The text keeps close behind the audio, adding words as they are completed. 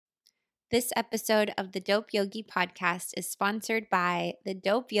This episode of the Dope Yogi podcast is sponsored by the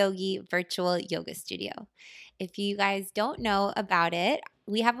Dope Yogi Virtual Yoga Studio. If you guys don't know about it,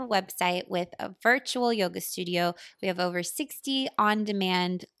 we have a website with a virtual yoga studio. We have over 60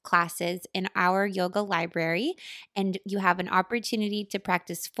 on-demand classes in our yoga library, and you have an opportunity to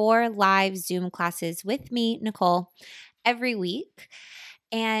practice 4 live Zoom classes with me, Nicole, every week.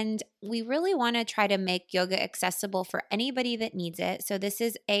 And we really want to try to make yoga accessible for anybody that needs it. So this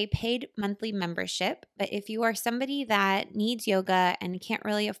is a paid monthly membership. But if you are somebody that needs yoga and can't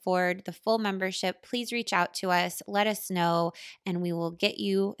really afford the full membership, please reach out to us, let us know, and we will get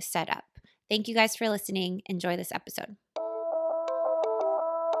you set up. Thank you guys for listening. Enjoy this episode.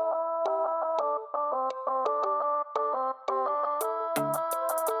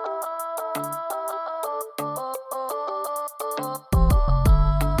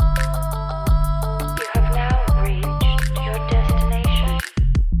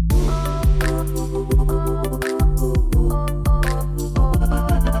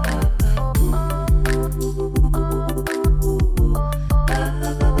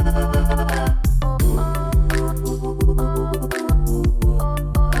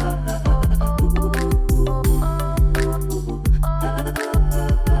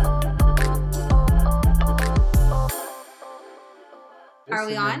 Are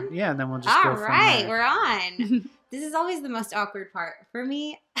we on? Yeah, and then we'll just go from there. All right, we're on. This is always the most awkward part for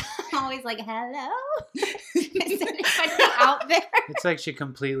me. I'm always like, hello? Is anybody out there? It's like she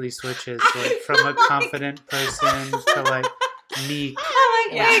completely switches from a confident person to like meek.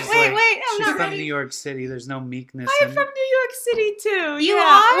 I'm like, wait. She's not from ready. New York City. There's no meekness. I'm from New York City too. You yeah.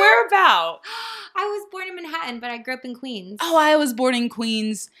 are? Where about? I was born in Manhattan, but I grew up in Queens. Oh, I was born in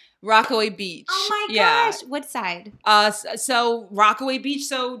Queens, Rockaway Beach. Oh my yeah. gosh. What side? So Rockaway Beach,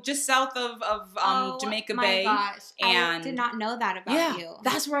 so just south of Jamaica Bay. Oh my gosh. And I did not know that about you.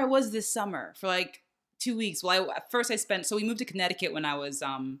 That's where I was this summer for like 2 weeks. Well, so we moved to Connecticut when I was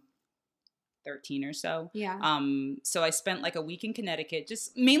 13 or so. Yeah. So I spent like a week in Connecticut,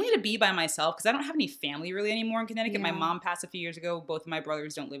 just mainly to be by myself because I don't have any family really anymore in Connecticut. Yeah. My mom passed a few years ago. Both of my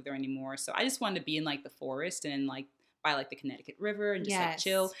brothers don't live there anymore. So I just wanted to be in like the forest and like by like the Connecticut River and just like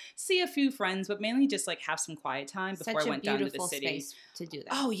chill, see a few friends, but mainly just like have some quiet time before I went down to the city. Space to do that.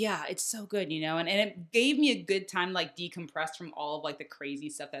 Oh yeah, it's so good, and it gave me a good time to like decompress from all of like the crazy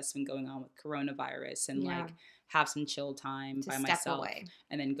stuff that's been going on with coronavirus and like have some chill time by myself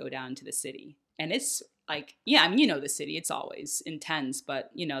and then go down to the city. And it's like, yeah, I mean, the city, it's always intense, but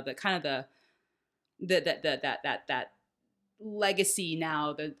the kind of that legacy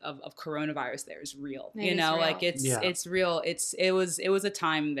now of coronavirus there is real. It's real. It was a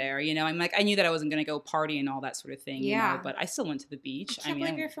time there, I'm like, I knew that I wasn't going to go party and all that sort of thing, but I still went to the beach. I can't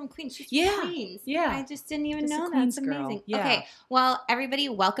believe you're from Queens. She's from Queens. Yeah. I just didn't even Just know a that. Queens That's amazing. girl. Yeah. Okay. Well, everybody,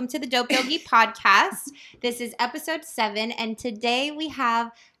 welcome to the Dope Yogi podcast. This is episode 7. And today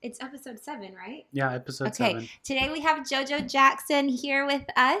it's episode 7, right? Yeah, episode 7. Today we have JoJo Jackson here with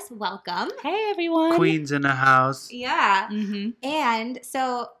us. Welcome. Hey, everyone. Queens in the house. Yeah. Mm-hmm. And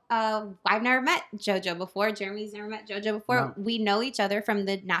so I've never met JoJo before. Jeremy's never met JoJo before. No. We know each other from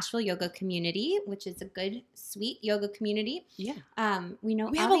the Nashville yoga community, which is a good, sweet yoga community. Yeah. We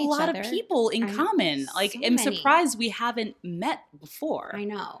have a lot of people in common. Like, I'm surprised we haven't met before. I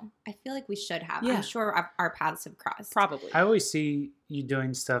know. I feel like we should have. Yeah. I'm sure our paths have crossed. Probably. I always see you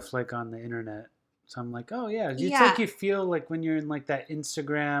doing stuff like on the internet. So I'm like, oh yeah. It's like you feel like when you're in like that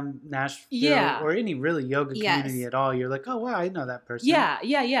Instagram Nashville or any really yoga community at all, you're like, oh wow, I know that person.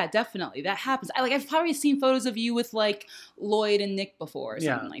 Yeah, definitely. That happens. I've probably seen photos of you with like Lloyd and Nick before or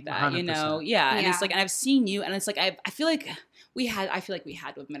something like that. 100%. And it's like, and I've seen you, and it's like I feel like we had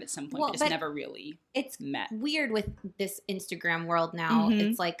to have met at some point, but just never really met. It's weird with this Instagram world now. Mm-hmm.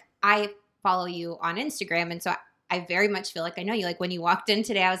 It's like I follow you on Instagram, and so I very much feel like I know you. Like when you walked in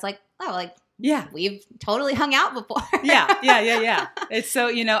today, I was like, oh, like we've totally hung out before. Yeah. It's so,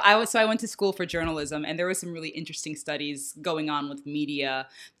 I went to school for journalism, and there were some really interesting studies going on with media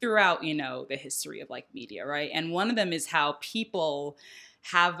throughout, the history of like media, right? And one of them is how people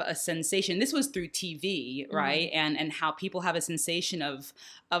have a sensation. This was through TV, right? Mm-hmm. And how people have a sensation of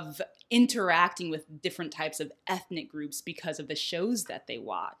interacting with different types of ethnic groups because of the shows that they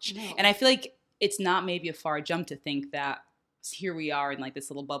watch. No. And I feel like it's not maybe a far jump to think that here we are in like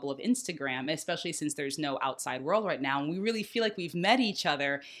this little bubble of Instagram, especially since there's no outside world right now. And we really feel like we've met each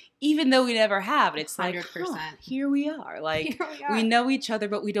other, even though we never have. And it's 100%. Like, here we are. Like, we know each other,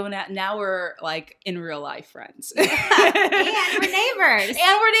 but we don't, now we're like in real life friends. And we're neighbors.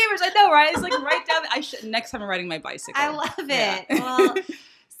 I know, right? It's like right down, next time I'm riding my bicycle. I love it. Well,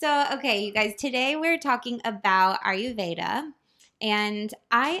 so, okay, you guys, today we're talking about Ayurveda. And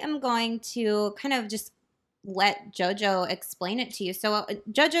I am going to kind of just let JoJo explain it to you. So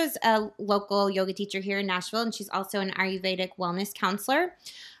JoJo's a local yoga teacher here in Nashville, and she's also an Ayurvedic Wellness Counselor.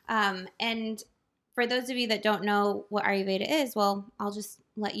 And for those of you that don't know what Ayurveda is, well, I'll just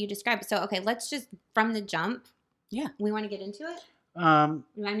let you describe it. So, okay, let's just, from the jump. Yeah. We want to get into it?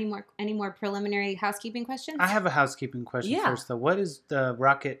 Any more preliminary housekeeping questions? I have a housekeeping question first, though. What is the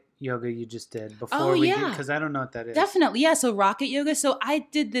rocket yoga you just did before because I don't know what that is. Definitely. Yeah. So rocket yoga. So I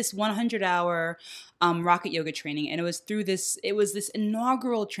did this 100-hour rocket yoga training, and it was this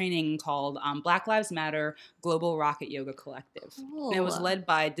inaugural training called Black Lives Matter Global Rocket Yoga Collective. Cool. And it was led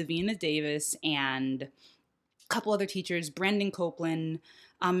by Davina Davis and a couple other teachers, Brandon Copeland,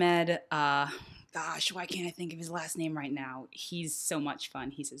 Ahmed, gosh, why can't I think of his last name right now? He's so much fun.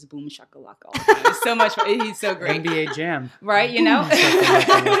 He says boom shakalaka all the time. It's so much fun. He's so great. NBA Jam. Right, you know?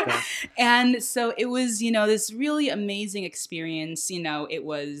 And so it was, this really amazing experience. It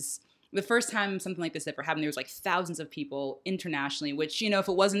was the first time something like this ever happened. There was like thousands of people internationally, which, if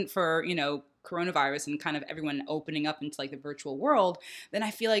it wasn't for, coronavirus and kind of everyone opening up into like the virtual world, then I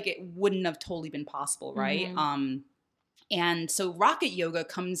feel like it wouldn't have totally been possible, right? Mm-hmm. And so Rocket Yoga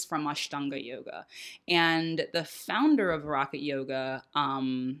comes from Ashtanga Yoga. And the founder of Rocket Yoga,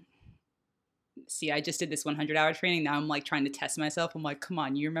 I just did this 100-hour training. Now I'm like trying to test myself. I'm like, come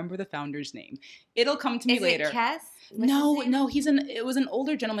on, you remember the founder's name. It'll come to me later. Is it Kes? No, it was an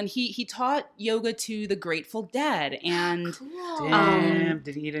older gentleman. He taught yoga to the Grateful Dead. And cool. Damn,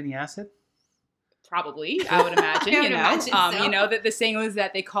 did he eat any acid? Probably, I would imagine. So. That the saying was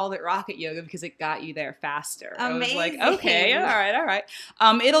that they called it rocket yoga because it got you there faster. Amazing. I was like, okay, all right.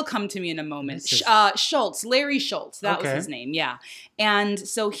 It'll come to me in a moment. Schultz, Larry Schultz, that was his name, yeah. And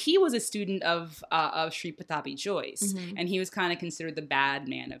so he was a student of Sri Patabi Joyce, mm-hmm. and he was kind of considered the bad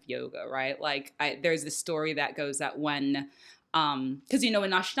man of yoga, right? Like, there's this story that goes that when, because in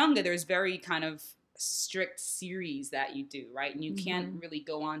Ashtanga there's very kind of strict series that you do, right? And you mm-hmm. can't really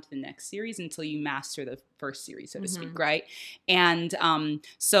go on to the next series until you master the first series, so to mm-hmm. speak, right? And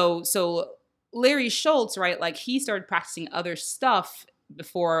so Larry Schultz, right, like he started practicing other stuff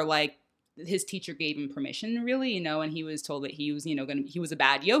before like his teacher gave him permission, really, and he was told that he was, he was a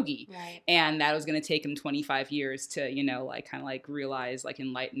bad yogi, right. And that was going to take him 25 years to, like kind of like realize like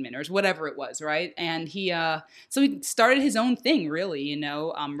enlightenment or whatever it was, right? And so he started his own thing, really,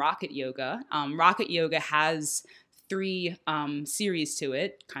 Rocket Yoga. Rocket Yoga has 3 series to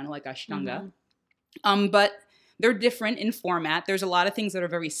it, kind of like Ashtanga, mm-hmm. But they're different in format. There's a lot of things that are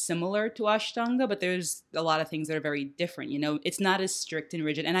very similar to Ashtanga, but there's a lot of things that are very different. It's not as strict and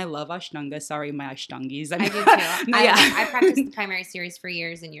rigid. And I love Ashtanga. Sorry, my Ashtangis. I do too. I practiced the primary series for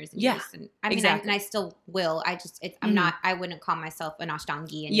years and years and years. And exactly. I still will. I wouldn't call myself an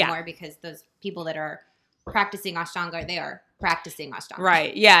Ashtangi anymore because those people that are practicing Ashtanga, they are practicing Ashtanga.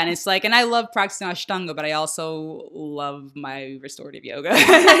 Right. Yeah. And it's like, and I love practicing Ashtanga, but I also love my restorative yoga,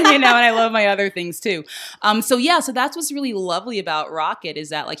 and I love my other things too. So that's what's really lovely about Rocket is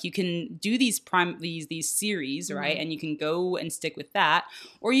that like you can do these series, right? Mm-hmm. And you can go and stick with that,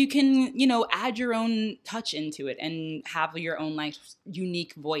 or you can, add your own touch into it and have your own like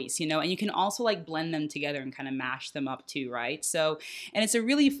unique voice, and you can also like blend them together and kind of mash them up too, right? So, and it's a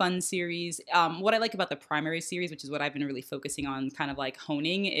really fun series. What I like about the primary series, which is what I've been really focusing on kind of like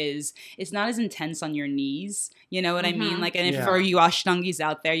honing, is it's not as intense on your knees, you know what mm-hmm. I mean? Like, and if for you Ashtangis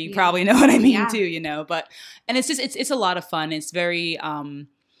out there, you probably know what I mean too, but, and it's just, it's a lot of fun. It's very,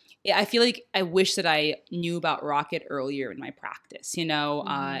 I feel like I wish that I knew about Rocket earlier in my practice,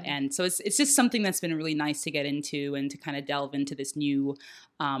 mm-hmm. And so it's just something that's been really nice to get into and to kind of delve into this new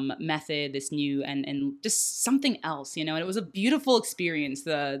method, this new and just something else, and it was a beautiful experience,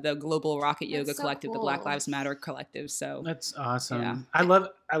 the Global Rocket Yoga Collective, cool. The Black Lives Matter Collective. So that's awesome. Yeah. I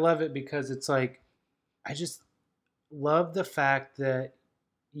love it because it's like, I just love the fact that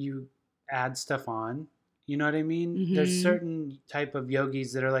you add stuff on. You know what I mean? Mm-hmm. There's certain type of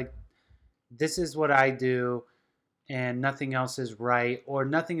yogis that are like, this is what I do and nothing else is right or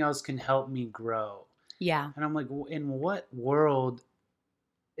nothing else can help me grow. Yeah. And I'm like, in what world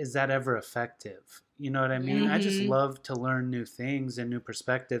is that ever effective? You know what I mean? Mm-hmm. I just love to learn new things and new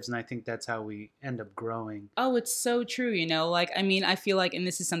perspectives. And I think that's how we end up growing. Oh, it's so true. I feel like, and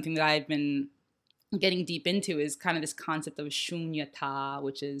this is something that I've been getting deep into, is kind of this concept of shunyata,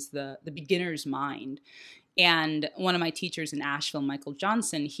 which is the beginner's mind. And one of my teachers in Asheville, Michael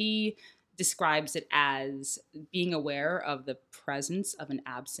Johnson, he describes it as being aware of the presence of an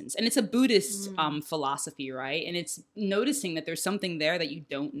absence. And it's a Buddhist philosophy, right? And it's noticing that there's something there that you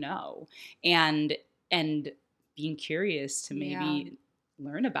don't know and being curious to maybe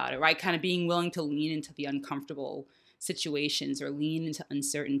learn about it, right? Kind of being willing to lean into the uncomfortable situations or lean into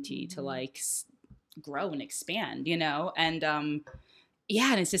uncertainty to like grow and expand, you know? And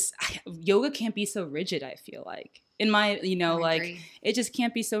yeah, and it's just yoga can't be so rigid, I feel like. In my, you know, like agree. it just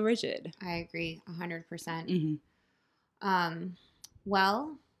can't be so rigid. I agree 100%. Mm-hmm.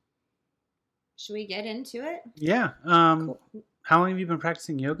 Well, should we get into it? Yeah. Cool. How long have you been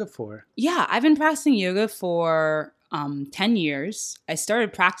practicing yoga for? Yeah, I've been practicing yoga for 10 years. I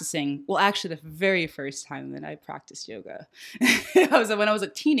started practicing, well, actually, the very first time that I practiced yoga was when I was a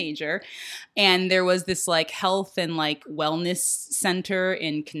teenager. And there was this like health and like wellness center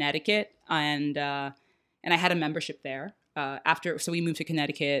in Connecticut. And I had a membership there. So we moved to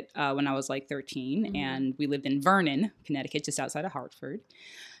Connecticut when I was like 13, and we lived in Vernon, Connecticut, just outside of Hartford.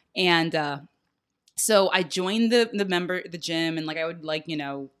 And so I joined the gym, and like I would like, you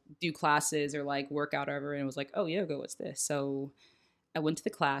know, do classes or like work out or whatever, and it was like, oh, yoga, what's this? So I went to the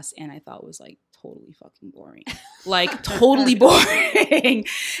class, and I thought it was like totally fucking boring. Like totally boring.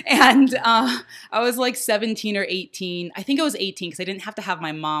 And I was like 17 or 18. I think I was 18 because I didn't have to have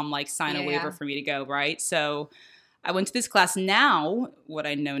my mom like sign a waiver for me to go, right? So I went to this class. Now, what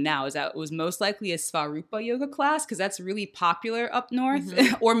I know now is that it was most likely a Svarupa yoga class because that's really popular up north.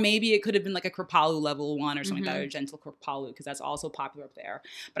 Or maybe it could have been like a Kripalu level 1 or something like that, or gentle Kripalu, because that's also popular up there.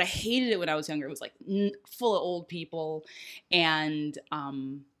 But I hated it when I was younger. It was like full of old people and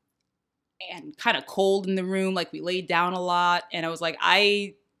kind of cold in the room. Like we laid down a lot. And I was like,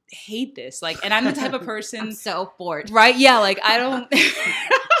 I hate this. Like, and I'm the type of person. I'm so bored. Right? Yeah. Like I don't.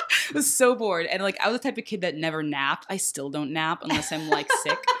 Was so bored. And like I was the type of kid that never napped. I still don't nap unless I'm like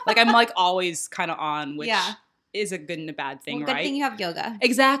sick. Like I'm like always kind of on, which is a good and a bad thing, well, right? Good thing you have yoga.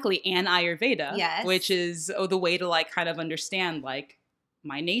 Exactly. And Ayurveda, yes. which is the way to like kind of understand like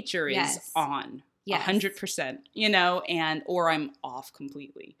my nature is on 100%, you know, or I'm off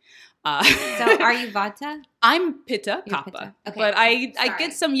completely. So are you Vata? I'm Pitta, Kapha. Pitta. Okay. But I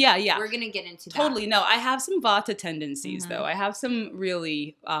get some, yeah. We're going to get into that. Totally. No, I have some Vata tendencies, though. I have some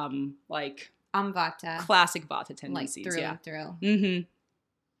really, like... I'm Vata. Classic Vata tendencies, like through and through. Mm-hmm.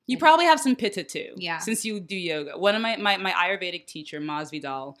 You probably have some Pitta, too. Yeah. Since you do yoga. One of my Ayurvedic teacher, Maz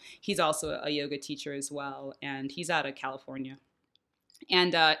Vidal, he's also a yoga teacher as well, and he's out of California.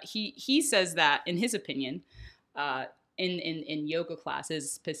 And he says that, in his opinion... in yoga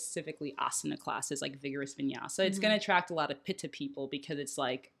classes, specifically asana classes, like vigorous vinyasa, it's going to attract a lot of pitta people because it's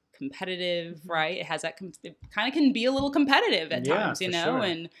like competitive, right? It has that, it kind of can be a little competitive at times, you know,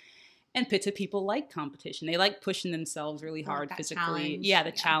 sure. And pitta people like competition. They like pushing themselves really hard like physically. Challenge. Yeah,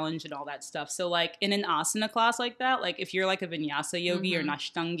 the challenge and all that stuff. So like in an asana class like that, like if you're like a vinyasa yogi or an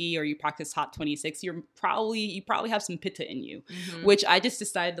ashtangi or you practice hot 26, you probably have some pitta in you, which I just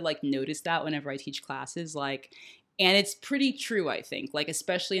decided to like notice that whenever I teach classes, like. And it's pretty true, I think, like,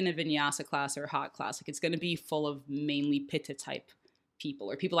 especially in a vinyasa class or a hot class, like, it's going to be full of mainly pitta type people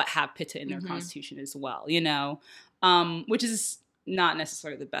or people that have pitta in their constitution as well, you know, which is not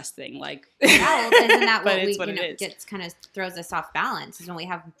necessarily the best thing. Like, yeah, well, isn't that what we, what you know, gets kind of throws us off balance is when we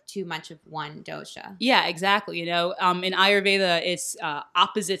have too much of one dosha. Yeah, exactly. You know, in Ayurveda, it's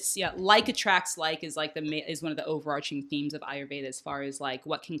opposites. Yeah, like attracts like is like is one of the overarching themes of Ayurveda as far as like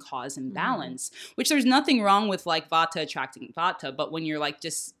what can cause imbalance. Which there's nothing wrong with like Vata attracting Vata, but when you're like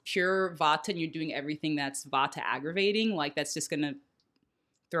just pure Vata and you're doing everything that's Vata aggravating, like that's just gonna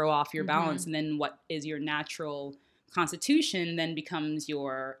throw off your balance. And then what is your natural constitution then becomes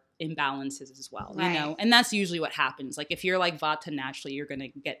your imbalances as well, you know, and that's usually what happens. Like if you're like Vata naturally, you're going to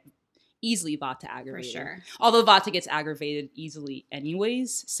get easily Vata aggravated. For sure. Although Vata gets aggravated easily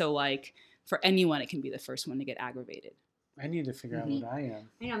anyways. So like for anyone, it can be the first one to get aggravated. I need to figure out what I am.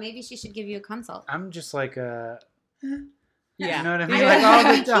 I know, maybe she should give you a consult. I'm just like a... Yeah. You know what I mean? Like all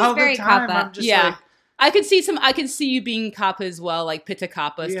the time, Kapha. I'm just like... I could see you being Kapha as well, like Pitta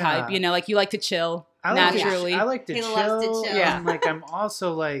Kapha type, you know, like you like to chill. Naturally. I like to chill. Loves to chill. Yeah. And like I'm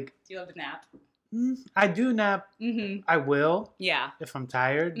also like. Do you love to nap? I do nap. I will. Yeah. If I'm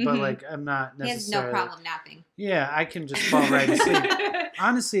tired, but like I'm not necessarily. He has no problem napping. Yeah, I can just fall right asleep.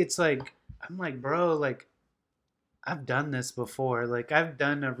 Honestly, it's like I'm like, bro, like I've done this before. Like I've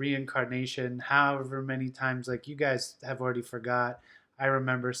done a reincarnation however many times. Like you guys have already forgot. I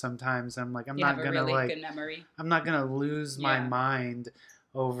remember sometimes I'm like I'm not gonna really good memory. I'm not gonna lose my mind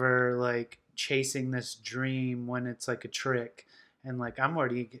over like chasing this dream when it's like a trick, and like I'm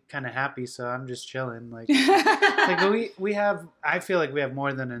already kind of happy, so I'm just chilling. Like, like we have. I feel like we have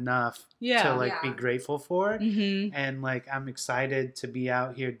more than enough to like be grateful for, and like I'm excited to be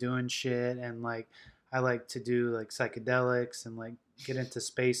out here doing shit, and like I like to do like psychedelics and like get into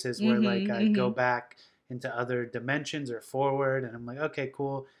spaces where like I go back into other dimensions or forward, and I'm like, okay,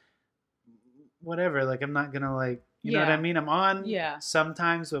 cool, whatever. Like I'm not gonna like You know what I mean? I'm on Yeah.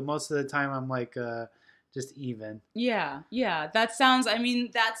 sometimes, but most of the time I'm like just even. Yeah. That sounds. I mean,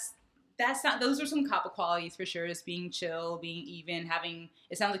 that's not. Those are some Kappa qualities for sure. Just being chill, being even, having.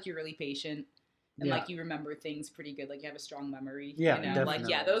 It sounds like you're really patient. And Yeah. like you remember things pretty good, like you have a strong memory. Yeah, you know, definitely. like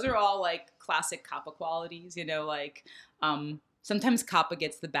yeah, those are all like classic Kappa qualities. You know, like sometimes Kappa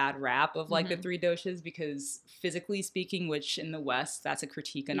gets the bad rap of like the three doshas because physically speaking, which in the West that's a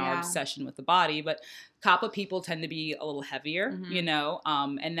critique on our obsession with the body, but Kappa people tend to be a little heavier, you know,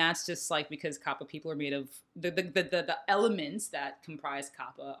 and that's just like because Kappa people are made of the elements that comprise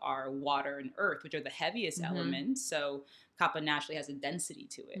Kappa are water and earth, which are the heaviest elements. So Kappa naturally has a density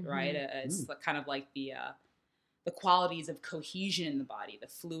to it, right? It's kind of like the qualities of cohesion in the body, the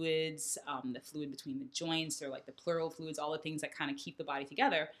fluids, the fluid between the joints, or like the pleural fluids, all the things that kind of keep the body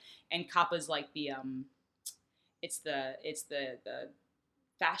together. And Kappa is like the it's the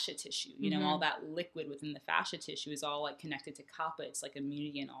fascia tissue, you know, all that liquid within the fascia tissue is all like connected to Kappa. It's like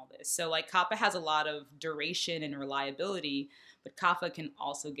immunity and all this. So like Kappa has a lot of duration and reliability, but Kappa can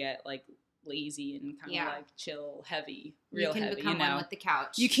also get like lazy and kind of like chill, heavy, real heavy. You can become one with the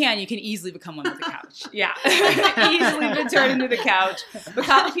couch. You can easily become one with the couch. Yeah, easily be turned into the couch. But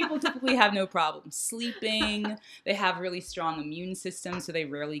Kappa people typically have no problem sleeping. They have really strong immune systems, so they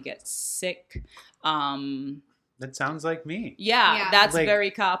rarely get sick. That sounds like me. Yeah. That's like, very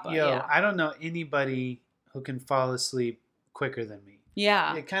Kappa. I don't know anybody who can fall asleep quicker than me.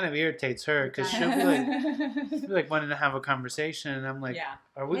 Yeah. It kind of irritates her because she'll be like wanting to have a conversation, and I'm like,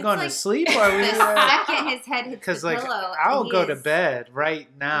 are we going to sleep? Or are we? The second his head hits the pillow, because like I'll go to bed right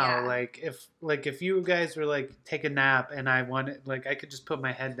now. Like if you guys were like take a nap and I wanted, like I could just put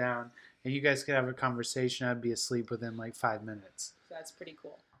my head down and you guys could have a conversation, I'd be asleep within like 5 minutes. That's pretty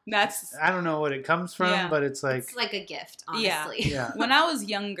cool. I don't know what it comes from, but it's like a gift, honestly. Yeah. When I was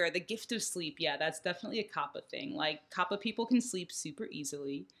younger, the gift of sleep, that's definitely a Kappa thing. Like Kappa people can sleep super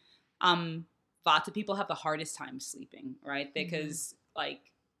easily. Vata people have the hardest time sleeping, right? Because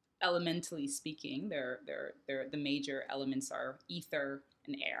like elementally speaking, they're the major elements are ether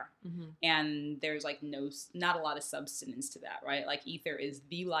and air, and there's like not a lot of substance to that, right? Like ether is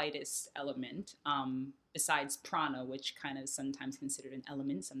the lightest element, besides prana, which kind of sometimes considered an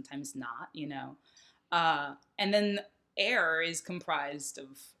element, sometimes not, you know. And then air is comprised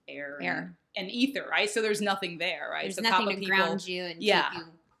of air. And ether, right? So there's nothing there, right? There's so nothing Kappa to people, ground you and keep you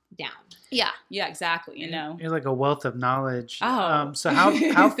down. Yeah, exactly. You know, you're like a wealth of knowledge. Oh, so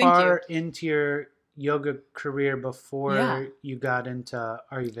how far into your yoga career before you got into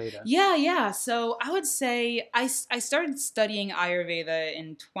Ayurveda? Yeah. So I would say I started studying Ayurveda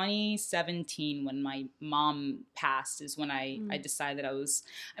in 2017 when my mom passed is when I decided there was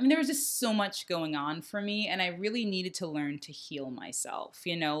just so much going on for me and I really needed to learn to heal myself.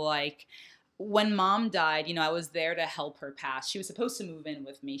 You know, like when mom died, you know, I was there to help her pass. She was supposed to move in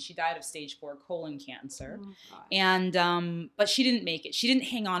with me. She died of stage 4 colon cancer. And, but she didn't make it. She didn't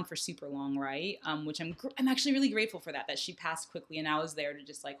hang on for super long, right? Which I'm actually really grateful for that she passed quickly and I was there to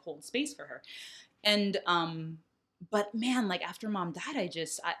just like hold space for her. And, but man, like after mom died,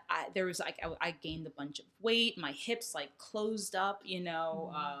 I gained a bunch of weight. My hips like closed up, you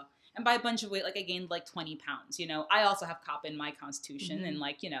know, and by a bunch of weight, like I gained like 20 pounds, you know. I also have Kappa in my constitution and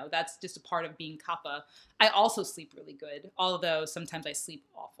like, you know, that's just a part of being Kappa. I also sleep really good, although sometimes I sleep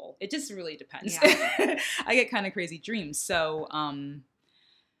awful. It just really depends. I get kind of crazy dreams. So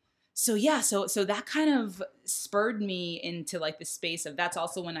that kind of spurred me into like the space of, that's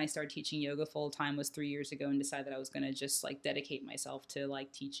also when I started teaching yoga full time, was 3 years ago, and decided that I was going to just like dedicate myself to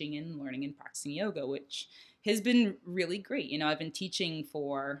like teaching and learning and practicing yoga, which has been really great. You know, I've been teaching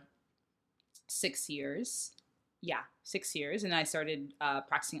for 6 years. 6 years. And I started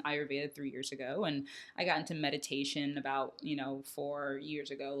practicing Ayurveda 3 years ago. And I got into meditation about, 4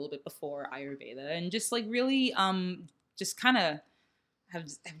 years ago, a little bit before Ayurveda. And just like really just kind of have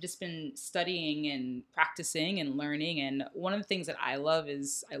just been studying and practicing and learning. And one of the things that I love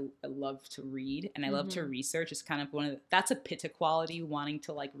is I love to read and I love to research. It's kind of that's a Pitta quality, wanting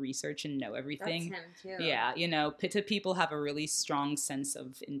to like research and know everything. That's him too. Yeah. Pitta people have a really strong sense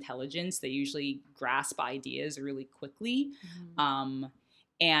of intelligence. They usually grasp ideas really quickly. And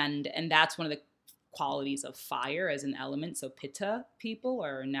that's one of the qualities of fire as an element. So Pitta people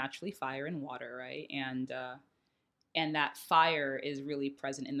are naturally fire and water, right? And that fire is really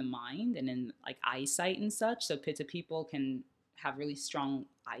present in the mind and in like eyesight and such. So Pitta people can have really strong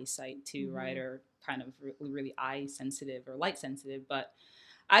eyesight too, right? Or kind of really eye sensitive or light sensitive. But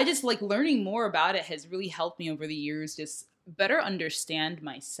I just like learning more about it has really helped me over the years just better understand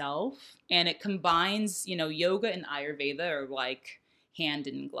myself. And it combines, yoga and Ayurveda are like hand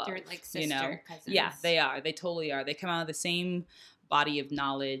in glove. They're like sister cousins. Yeah, they are. They totally are. They come out of the same body of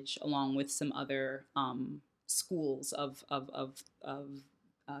knowledge, along with some other schools of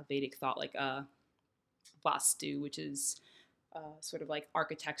Vedic thought, like Vastu, which is sort of like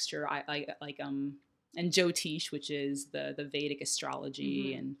architecture, and Jyotish, which is the Vedic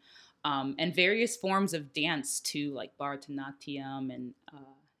astrology, and various forms of dance too, like Bharatanatyam,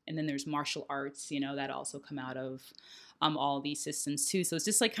 and then there's martial arts, that also come out of all these systems too. So it's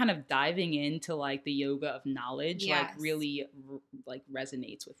just like kind of diving into like the yoga of knowledge, like really like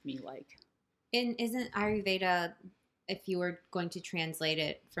resonates with me. Like, and isn't Ayurveda, if you were going to translate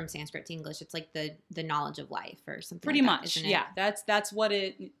it from Sanskrit to English, it's like the knowledge of life or something. Pretty like much, that, yeah. That's what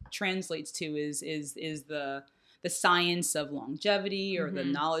it translates to is the science of longevity or the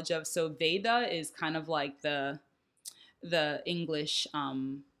knowledge of. So Veda is kind of like the English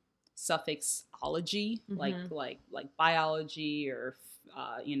suffix ology, like biology or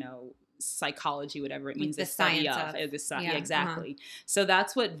psychology, whatever it means, like the study of yeah, exactly. So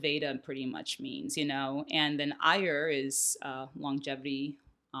that's what Veda pretty much means, and then Ayur is longevity,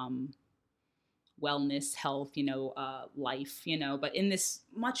 wellness, health, life, but in this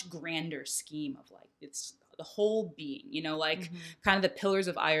much grander scheme of like it's the whole being, kind of the pillars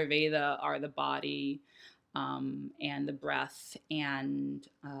of Ayurveda are the body, and the breath and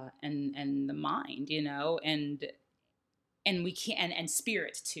the mind, and we can, and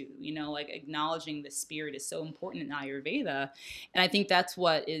spirit too, like acknowledging the spirit is so important in Ayurveda. And I think that's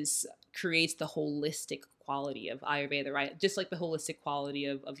what creates the holistic quality of Ayurveda, right? Just like the holistic quality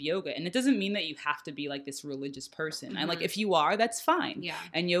of yoga. And it doesn't mean that you have to be like this religious person. And like, if you are, that's fine. Yeah.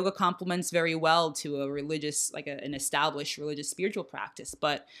 And yoga complements very well to a religious, like an established religious spiritual practice.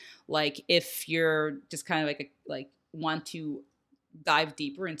 But like, if you're just kind of like want to dive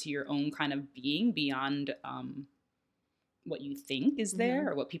deeper into your own kind of being beyond, what you think is there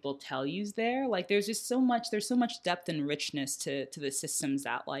or what people tell you is there, like there's so much depth and richness to the systems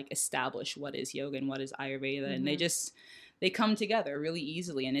that like establish what is yoga and what is Ayurveda, and they come together really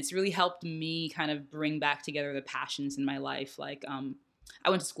easily. And it's really helped me kind of bring back together the passions in my life. Like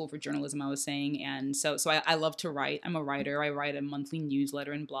I went to school for journalism, I was saying, and so I love to write. I'm a writer. I write a monthly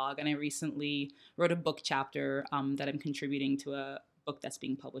newsletter and blog, and I recently wrote a book chapter that I'm contributing to a book that's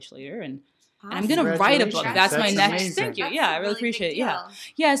being published later, and I'm going to write a book. That's my next. Amazing. Thank you. Yeah, I really appreciate it. Yeah.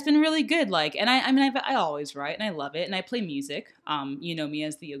 It's been really good. Like, and I always write and I love it. And I play music. You know me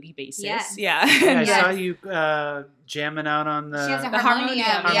as the Yogi bassist. Yes. Yeah. I saw you jamming out on the, she has a the harmonium.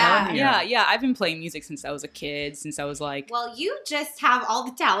 harmonium. Yeah. I've been playing music since I was a kid, since I was like. Well, you just have all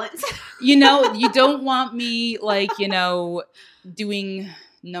the talents. You don't want me like, doing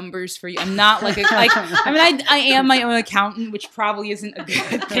numbers for you. I'm not like I am my own accountant, which probably isn't a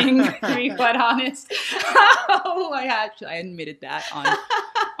good thing to be quite honest. I admitted that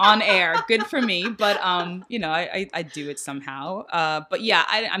on air. Good for me, but I do it somehow. But yeah,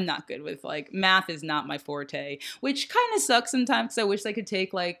 I'm not good with like math is not my forte, which kind of sucks sometimes because I wish I could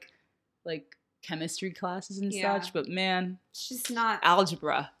take like chemistry classes and such, but man, it's just not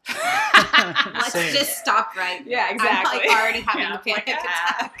algebra. Let's just stop right there. Yeah, exactly. I'm like already having a panic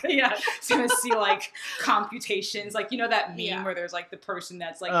attack. Yeah, so I see like computations, like that meme where there's like the person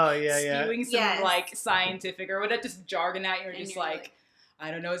that's like spewing some like scientific or whatever, just jargon at you, or just like I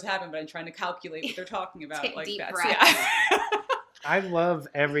don't know what's happening, but I'm trying to calculate what they're talking about. Take like deep that's breaths. I love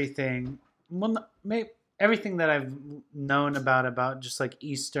everything. Well, everything that I've known about just like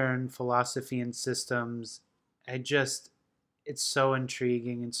Eastern philosophy and systems. It's so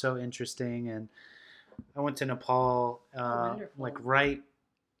intriguing and so interesting. And I went to Nepal, like right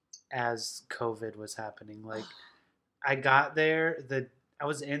as COVID was happening. Like I got there, I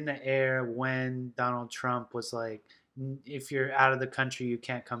was in the air when Donald Trump was like, if you're out of the country, you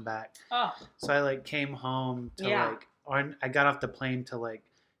can't come back. Oh. So I like came home to or I got off the plane to like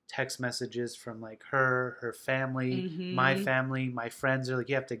text messages from like her family, my family, my friends are like,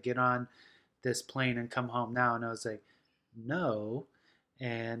 you have to get on this plane and come home now. And I was like, no,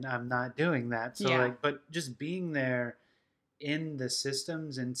 and I'm not doing that. So like, but just being there in the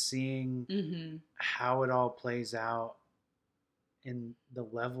systems and seeing how it all plays out in the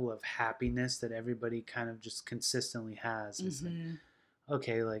level of happiness that everybody kind of just consistently has. It's like,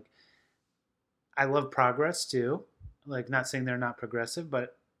 okay, like I love progress too. Like not saying they're not progressive,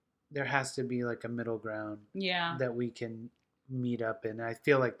 but there has to be like a middle ground that we can meet up in. I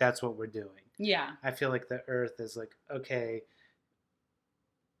feel like that's what we're doing. Yeah. I feel like the earth is like, okay,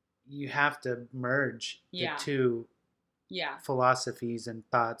 you have to merge the two philosophies and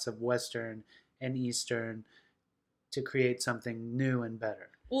thoughts of Western and Eastern to create something new and better.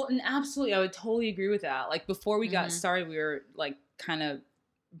 Well, and absolutely, I would totally agree with that. Like before we got started, we were like kind of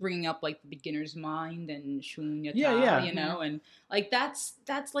bringing up like the beginner's mind and shunyata, you know, and like that's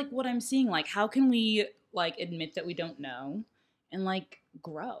like what I'm seeing. Like, how can we like admit that we don't know and like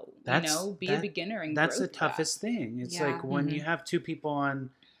grow, be a beginner and that's grow the toughest thing. It's like when you have two people on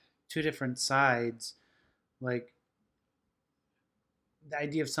two different sides, like the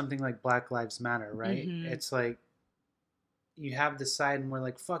idea of something like Black Lives Matter, right? It's like you have the side and we're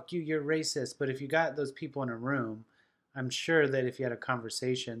like, fuck you, you're racist. But if you got those people in a room, I'm sure that if you had a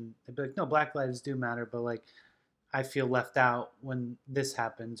conversation, they'd be like, no, Black lives do matter, but like, I feel left out when this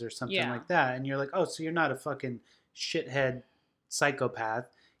happens or something like that. And you're like, oh, so you're not a fucking shithead psychopath.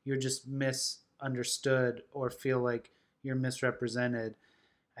 You're just misunderstood or feel like you're misrepresented.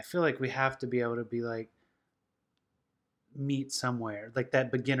 I feel like we have to be able to be like, meet somewhere, like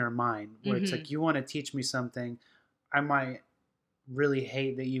that beginner mind where it's like, you want to teach me something. I might really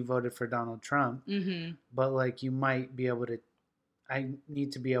hate that you voted for Donald Trump, but like you might be able to, I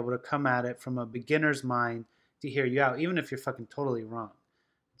need to be able to come at it from a beginner's mind to hear you out, even if you're fucking totally wrong.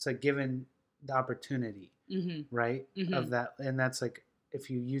 It's like given the opportunity, right? Of that. And that's like, if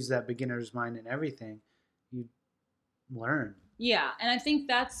you use that beginner's mind in everything, you learn. Yeah. And I think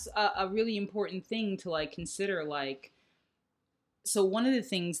that's a really important thing to like consider. Like, so one of the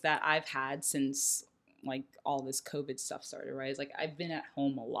things that I've had since like all this COVID stuff started, right, is like I've been at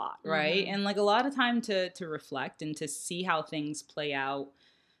home a lot, right? And like a lot of time to reflect and to see how things play out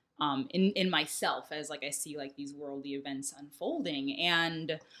in myself as like I see like these worldly events unfolding.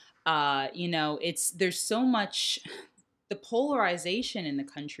 And there's so much, the polarization in the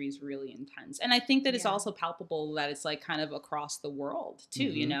country is really intense. And I think that it's also palpable that it's like kind of across the world too,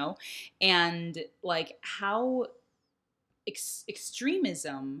 you know, and like how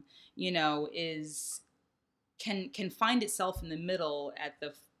extremism, can find itself in the middle at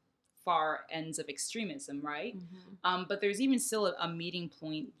the far ends of extremism, right? But there's even still a meeting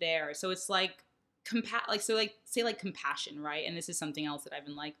point there. So it's like compassion, right? And this is something else that I've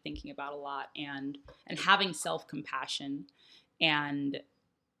been like thinking about a lot, and having self-compassion and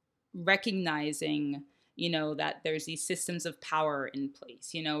recognizing that there's these systems of power in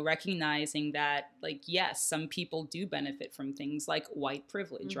place, recognizing that, like, yes, some people do benefit from things like white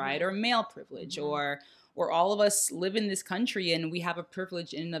privilege, right? Or male privilege, or all of us live in this country and we have a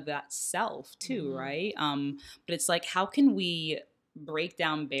privilege in and of that self too, right? But it's like, how can we break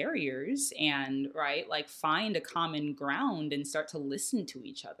down barriers and, right, like find a common ground and start to listen to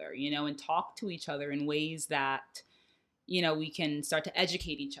each other, and talk to each other in ways that we can start to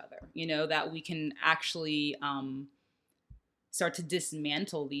educate each other, that we can actually start to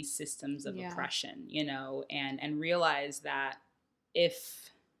dismantle these systems of oppression, and realize that if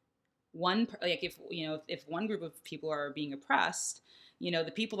one group of people are being oppressed,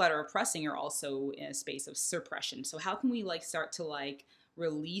 the people that are oppressing are also in a space of suppression. So how can we like start to like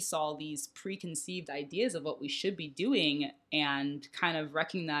release all these preconceived ideas of what we should be doing and kind of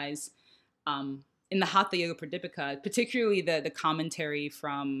recognize in the Hatha Yoga Pradipika, particularly the commentary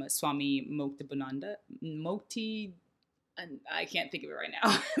from Swami Mukti, and I can't think of it right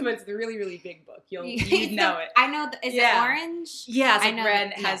now, but it's the really, really big book. You'd know it. I know. Is it orange? Yeah, it's like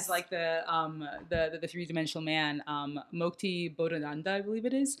red. It has like the three-dimensional man, Mukti Bodhananda, I believe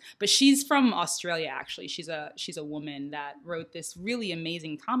it is. But she's from Australia, actually. She's a woman that wrote this really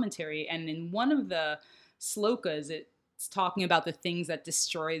amazing commentary, and in one of the slokas, it's talking about the things that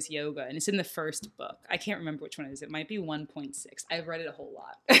destroys yoga, and it's in the first book. I can't remember which one it is. It might be 1.6. I've read it a whole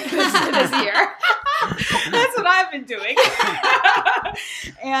lot this year. That's what I've been doing.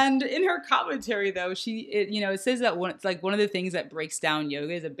 And in her commentary, though, it says that one of the things that breaks down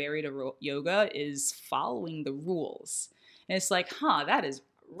yoga as a barrier to yoga is following the rules. And it's like, that is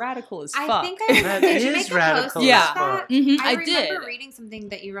radical as fuck. I think I did you make radical as fuck. I remember reading something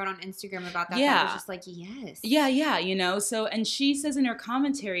that you wrote on Instagram about that. That was just like, yes. Yeah. So, and she says in her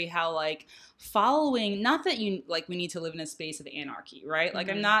commentary how like following, not that we need to live in a space of anarchy, right? Like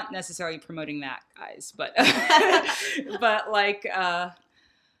I'm not necessarily promoting that, guys, but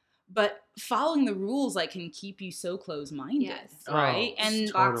but following the rules like can keep you so close-minded, right? And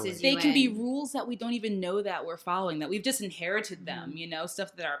totally. They can be rules that we don't even know that we're following, that we've just inherited them,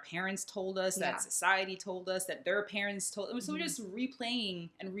 stuff that our parents told us, that society told us, that their parents told us. So we're just replaying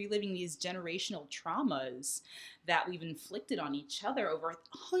and reliving these generational traumas that we've inflicted on each other over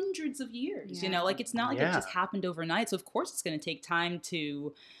hundreds of years. It's not like it just happened overnight. So of course it's going to take time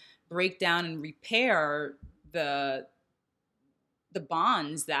to break down and repair the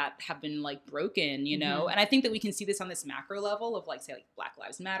bonds that have been like broken, and I think that we can see this on this macro level of like, say, like Black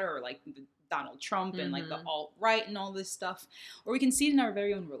Lives Matter or like Donald Trump and like the alt-right and all this stuff, or we can see it in our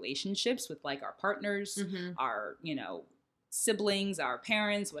very own relationships with like our partners, our, siblings, our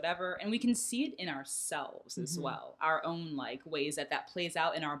parents, whatever, and we can see it in ourselves as well, our own like ways that plays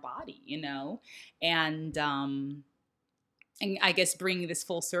out in our body, you know, and I guess bringing this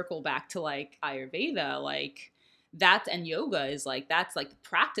full circle back to like Ayurveda, like that and yoga is like, that's like the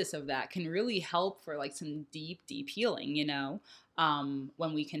practice of that can really help for like some deep healing, you know,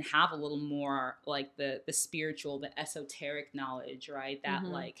 when we can have a little more like the spiritual, the esoteric knowledge, right? That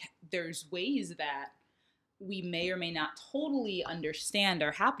like there's ways that we may or may not totally understand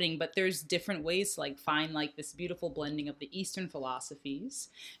are happening, but there's different ways to like find like this beautiful blending of the Eastern philosophies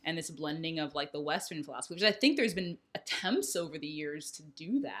and this blending of like the Western philosophy, which I think there's been attempts over the years to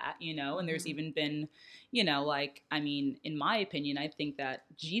do that, you know, and there's even been, you know, like, I mean, in my opinion, I think that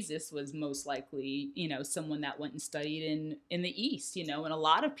Jesus was most likely, you know, someone that went and studied in the East, you know, and a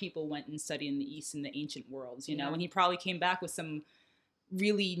lot of people went and studied in the East in the ancient worlds, you know, and he probably came back with some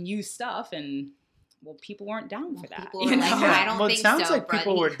really new stuff, and well, people weren't down for that. People were like, I don't think so. Well, it sounds like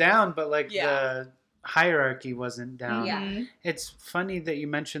people were down, but like the hierarchy wasn't down. Yeah. It's funny that you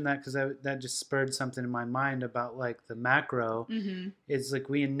mentioned that, because that just spurred something in my mind about like the macro. It's like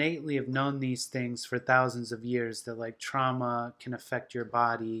we innately have known these things for thousands of years, that like trauma can affect your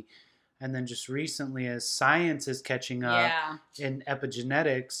body. And then just recently, as science is catching up in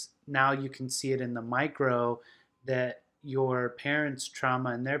epigenetics, now you can see it in the micro, that your parents'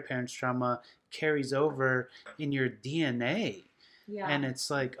 trauma and their parents' trauma carries over in your DNA. And it's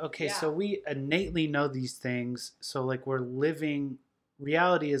like, okay, so we innately know these things. So like we're living,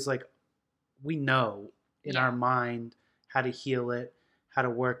 reality is like, we know in our mind how to heal it, how to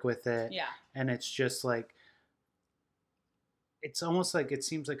work with it. And it's just like, it's almost like, it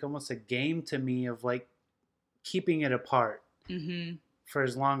seems like almost a game to me of like keeping it apart for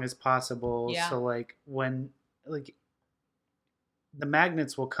as long as possible. So like when, like, the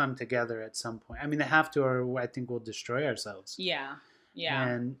magnets will come together at some point. I mean, they have to, or I think we'll destroy ourselves.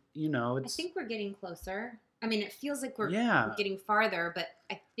 And, you know, I think we're getting closer. I mean, it feels like we're getting farther, but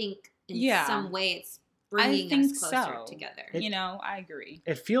I think in some way it's bringing us closer together. You know, I agree.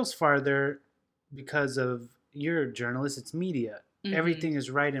 It feels farther because of, you're a journalist, it's media. Everything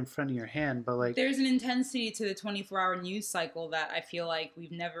is right in front of your hand, but like there's an intensity to the 24-hour news cycle that I feel like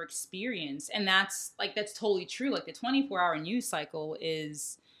we've never experienced, and that's totally true. Like the 24-hour news cycle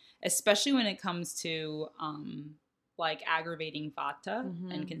is, especially when it comes to like aggravating Vata,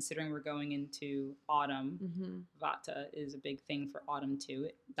 and considering we're going into autumn, Vata is a big thing for autumn too.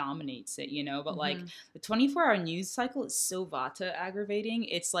 It dominates it, you know, but like the 24-hour news cycle is so Vata aggravating.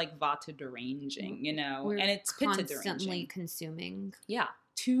 It's like Vata deranging, you know, we're and it's Pitta constantly deranging. Consuming.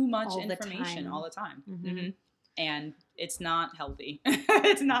 Too much information all the time. And it's not healthy.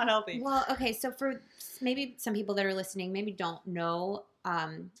 It's not healthy. Well, okay, so for maybe some people that are listening, maybe don't know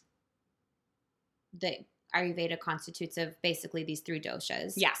the Ayurveda constitutes of basically these 3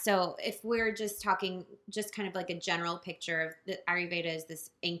 doshas. So if we're just talking, just kind of like a general picture of the Ayurveda is this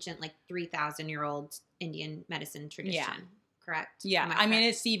ancient, like 3,000-year-old Indian medicine tradition, correct? I mean,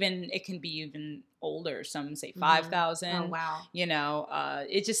 it can be even older. Some say 5,000. Oh, wow. You know,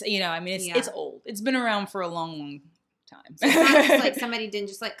 it just, you know, I mean, it's old. It's been around for a long, long time. So it's not just like somebody didn't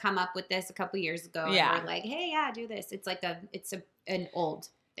just like come up with this a couple years ago and were like, hey, do this. It's like an old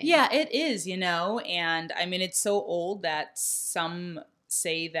thing. Yeah, it is, you know, and I mean, it's so old that some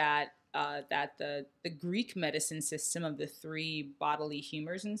say that that the Greek medicine system of the 3 bodily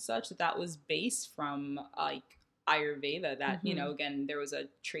humors and such, that was based from like Ayurveda, that, you know, again, there was a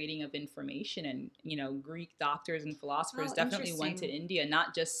trading of information, and, you know, Greek doctors and philosophers definitely went to India,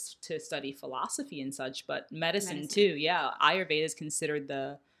 not just to study philosophy and such, but medicine too. Ayurveda is considered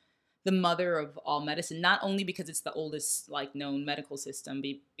the mother of all medicine, not only because it's the oldest like known medical system,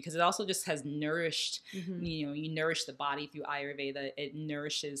 because it also just has nourished, you know, you nourish the body through Ayurveda. It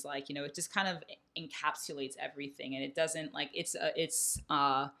nourishes, like, you know, it just kind of encapsulates everything, and it doesn't like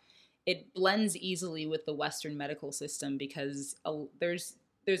it blends easily with the Western medical system, because there's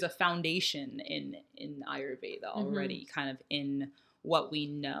a foundation in Ayurveda already, kind of in what we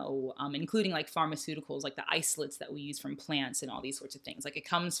know, including like pharmaceuticals, like the isolates that we use from plants and all these sorts of things. Like it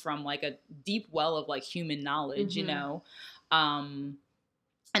comes from like a deep well of like human knowledge, you know, and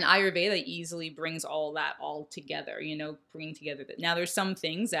Ayurveda easily brings all that all together, you know, bringing together that. Now there's some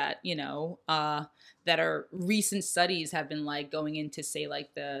things that, you know, that are recent studies have been like going into, say,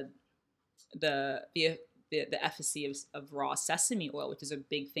 like the the efficacy of raw sesame oil, which is a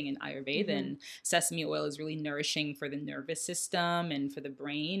big thing in Ayurveda. And sesame oil is really nourishing for the nervous system and for the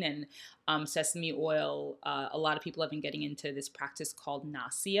brain. And sesame oil, a lot of people have been getting into this practice called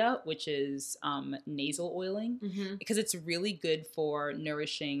nasya, which is nasal oiling, because it's really good for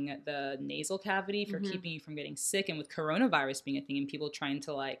nourishing the nasal cavity, for keeping you from getting sick. And with coronavirus being a thing and people trying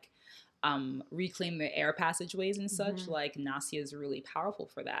to like reclaim their air passageways and such, like nasya is really powerful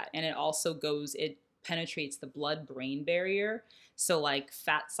for that. And it penetrates the blood-brain barrier, so like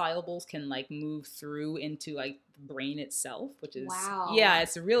fat solubles can like move through into like the brain itself, which is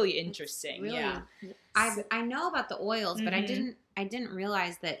it's really interesting. I know about the oils, but I didn't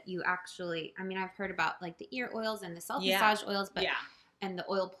realize that you actually, I mean, I've heard about like the ear oils and the self-massage oils, but and the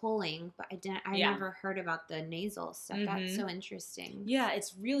oil pulling, but I never heard about the nasal stuff. That's so interesting. Yeah,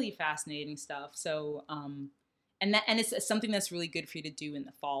 it's really fascinating stuff. So and it's something that's really good for you to do in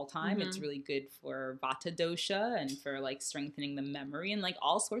the fall time. It's really good for Vata dosha and for like strengthening the memory and like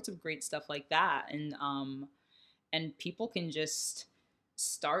all sorts of great stuff like that. And people can just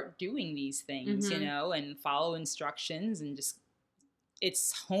start doing these things, you know, and follow instructions and just,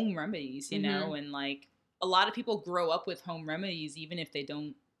 it's home remedies, you know, and like a lot of people grow up with home remedies even if they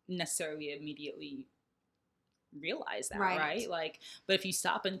don't necessarily immediately realize that, right? Like, but if you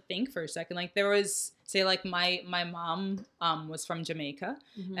stop and think for a second, like there was, say like my mom was from Jamaica,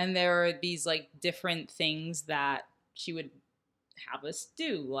 and there are these like different things that she would have us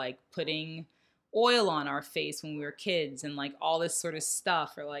do, like putting oil on our face when we were kids and like all this sort of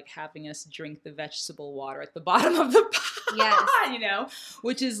stuff, or like having us drink the vegetable water at the bottom of the pot, you know,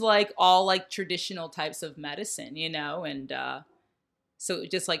 which is like all like traditional types of medicine, you know. And so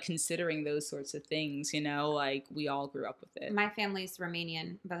just like considering those sorts of things, you know, like we all grew up with it. My family's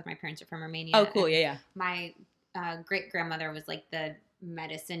Romanian. Both of my parents are from Romania. Oh, cool. Yeah. My great-grandmother was like the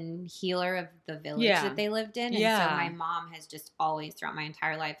medicine healer of the village that they lived in. And so my mom has just always, throughout my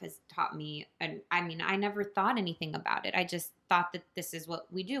entire life, has taught me. And I mean, I never thought anything about it. I just thought that this is what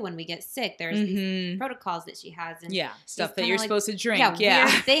we do when we get sick. There's these protocols that she has. And stuff that you're like, supposed to drink. Weird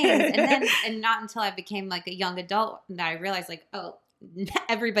things. And not until I became like a young adult that I realized like, oh,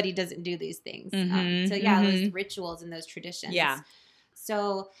 everybody doesn't do these things. Those rituals and those traditions.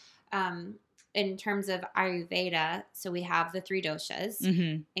 So in terms of Ayurveda, so we have the 3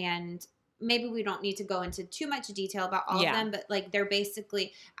 doshas, and maybe we don't need to go into too much detail about all of them, but like they're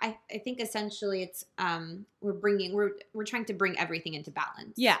basically, I think essentially it's we're trying to bring everything into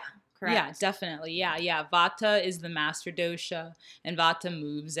balance. Correct? Yeah, definitely. Yeah. Vata is the master dosha, and Vata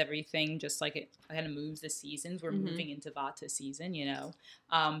moves everything just like it kind of moves the seasons. We're moving into Vata season, you know.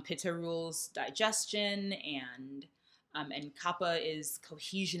 Pitta rules digestion, and Kapha is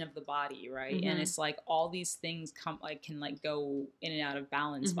cohesion of the body, right? And it's like all these things can go in and out of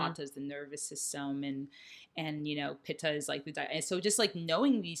balance. Vata is the nervous system, and you know, Pitta is like the and so just like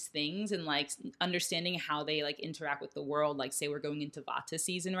knowing these things and like understanding how they like interact with the world. Like say we're going into Vata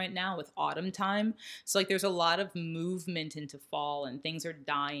season right now with autumn time, so like there's a lot of movement into fall and things are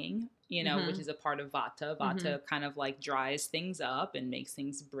dying, you know, which is a part of Vata. Vata kind of like dries things up and makes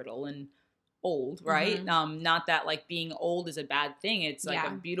things brittle and old, right? Not that like being old is a bad thing. It's like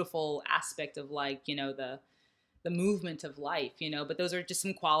a beautiful aspect of like, you know, the movement of life, you know, but those are just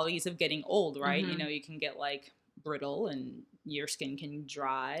some qualities of getting old, right? You know, you can get like brittle and your skin can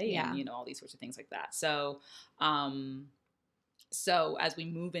dry and, you know, all these sorts of things like that. So, so as we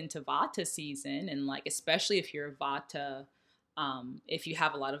move into Vata season, and like, especially if you're a Vata, if you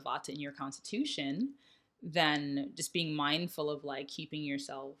have a lot of Vata in your constitution, then just being mindful of like keeping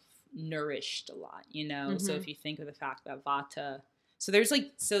yourself nourished a lot, you know. So if you think of the fact that Vata, so there's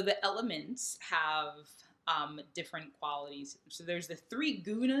like, so the elements have different qualities. So there's the 3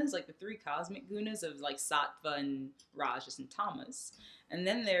 gunas, like the 3 cosmic gunas of like sattva and rajas and tamas, and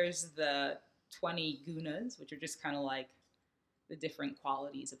then there's the 20 gunas, which are just kind of like the different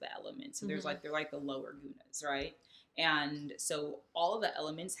qualities of the elements. So there's like, they're like the lower gunas, right? And so all of the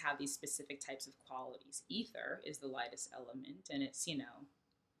elements have these specific types of qualities. Ether is the lightest element, and it's, you know,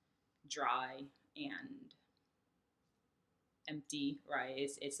 dry and empty, right?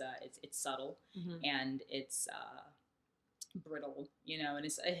 It's subtle, and it's brittle, you know, and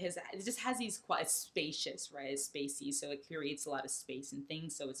it just has these it's spacious, right? It's spacey, so it creates a lot of space and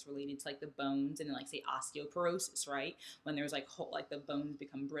things. So it's related to like the bones and like say osteoporosis, right? When there's like like the bones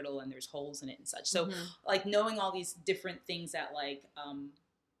become brittle and there's holes in it and such. So like knowing all these different things that like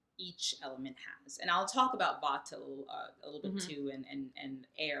each element has. And I'll talk about Vata a little bit too, and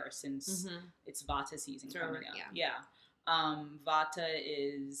air, since it's Vata season coming up. Vata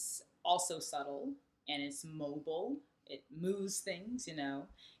is also subtle, and it's mobile. It moves things, you know,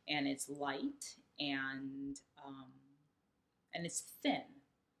 and it's light, and it's thin.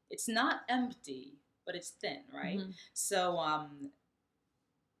 It's not empty, but it's thin, right? Mm-hmm.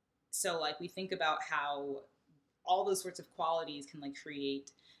 So like we think about how all those sorts of qualities can like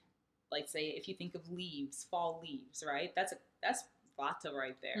create, like say if you think of leaves, fall leaves, right? That's Vata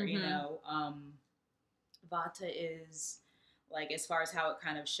right there, you know. Vata is like, as far as how it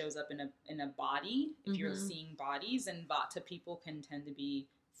kind of shows up in a body, if you're seeing bodies, and Vata people can tend to be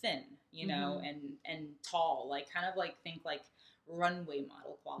thin, you know, and tall, like kind of like think like runway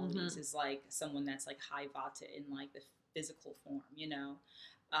model qualities is like someone that's like high Vata in like the physical form, you know,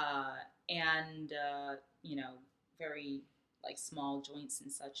 and you know, very like small joints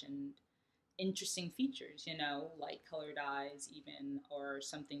and such, and interesting features, you know, light colored eyes even, or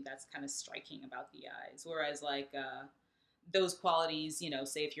something that's kind of striking about the eyes. Whereas like those qualities, you know,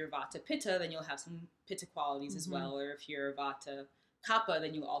 say if you're Vata Pitta, then you'll have some Pitta qualities as well. Or if you're Vata Kapha,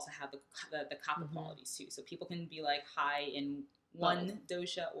 then you'll also have the Kapha qualities too. So people can be like high in one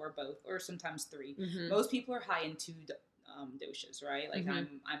dosha or both, or sometimes three. Most people are high in two doshas, right? Like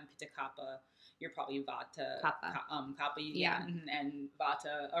I'm Pitta Kapha. You're probably Vata Kapha, yeah, and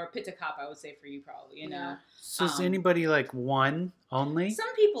Vata or Pitta Kapha, I would say for you probably, you know. So is anybody like one only?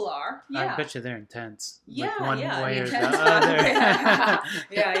 Some people are, yeah. I bet you they're intense. Yeah, like one way or the intense other.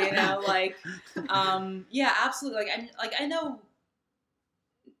 Yeah, you know, like, yeah, absolutely. Like I know,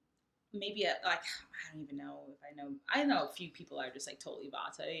 maybe like I don't even know if I know a few people are just like totally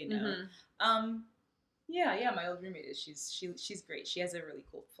Vata, you know. Yeah, my old roommate is she's great. She has a really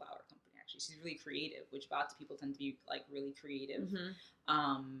cool flower company. She's really creative, which Vata people tend to be like really creative,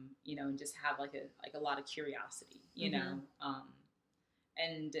 you know, and just have like a lot of curiosity, you know,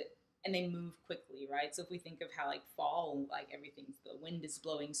 and they move quickly, right? So if we think of how like fall, like everything's, the wind is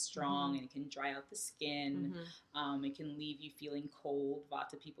blowing strong and it can dry out the skin, it can leave you feeling cold.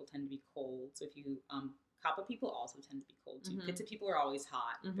 Vata people tend to be cold, so if you Kapha people also tend to be cold too. Pitta people are always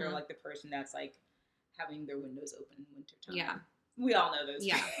hot. They're like the person that's like having their windows open in wintertime. Yeah. We all know those.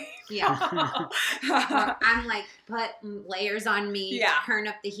 Yeah. I'm like, put layers on me, turn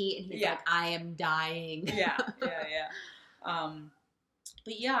up the heat, and he's like, I am dying. Yeah.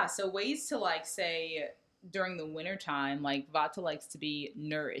 But yeah, so ways to like say during the winter time, like Vata likes to be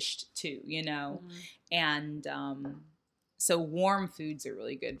nourished too, you know, and so warm foods are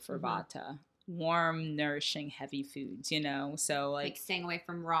really good for Vata. Warm, nourishing, heavy foods, you know, so like staying away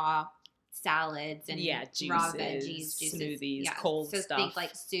from raw salads and juices, raw veggies, juices, smoothies, cold so stuff. think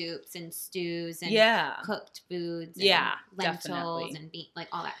like soups and stews and cooked foods, and lentils definitely. And like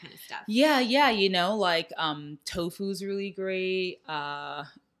all that kind of stuff. Yeah, you know, like tofu's really great.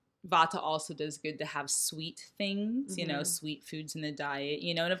 Vata also does good to have sweet things, you know, sweet foods in the diet,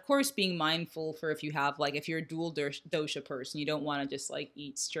 you know, and of course being mindful for if you're a dual dosha person, you don't want to just like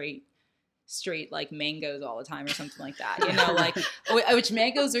eat straight like mangoes all the time or something like that, you know, like which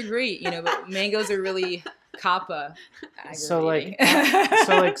mangoes are great, you know, but mangoes are really Kapha aggravating.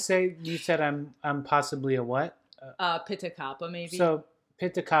 So like say you said I'm possibly a what? Pitta Kapha maybe. So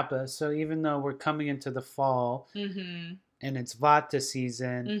Pitta Kapha. So even though we're coming into the fall and it's Vata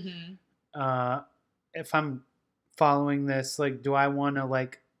season, if I'm following this, like, do I want to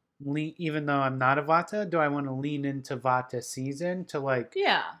like lean, even though I'm not a Vata, do I want to lean into Vata season to like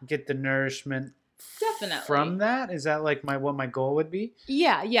get the nourishment definitely from that? Is that like what my goal would be?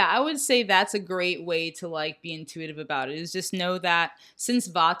 Yeah, I would say that's a great way to like be intuitive about it, is just know that since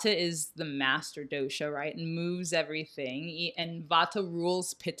Vata is the master dosha, right, and moves everything, and Vata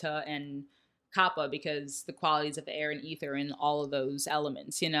rules Pitta and Kapha because the qualities of air and ether and all of those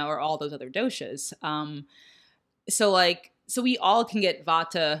elements, you know, or all those other doshas. So we all can get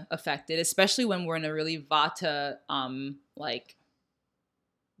Vata affected, especially when we're in a really Vata, like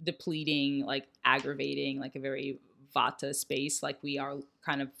depleting, like aggravating, like a very Vata space, like we are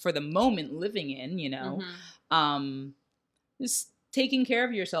kind of for the moment living in, you know, just taking care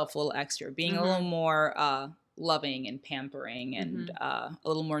of yourself a little extra, being a little more loving and pampering and a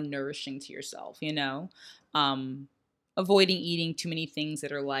little more nourishing to yourself, you know, avoiding eating too many things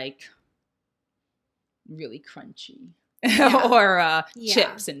that are like really crunchy. Or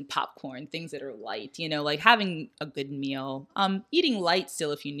chips and popcorn, things that are light, you know, like having a good meal, eating light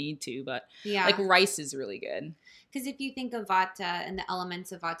still if you need to, but like rice is really good. Because if you think of Vata and the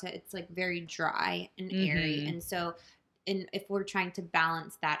elements of Vata, it's like very dry and airy. And so if we're trying to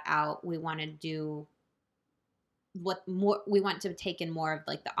balance that out, we want to do we want to take in more of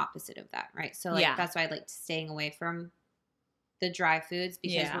like the opposite of that, right? So like that's why I like staying away from the dry foods,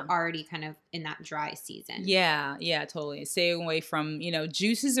 because we're already kind of in that dry season. Yeah, totally. Stay away from, you know,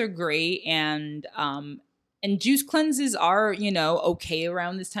 juices are great, and and juice cleanses are, you know, okay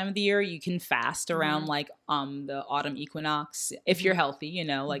around this time of the year. You can fast around like the autumn equinox if you're healthy, you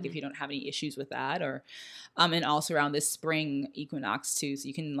know, like if you don't have any issues with that, or and also around this spring equinox too. So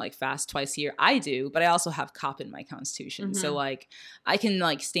you can like fast twice a year. I do, but I also have Kapha in my constitution. So like I can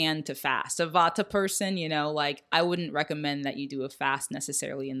like stand to fast. A Vata person, you know, like I wouldn't recommend that you do a fast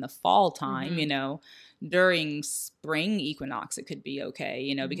necessarily in the fall time, you know. During spring equinox, it could be okay,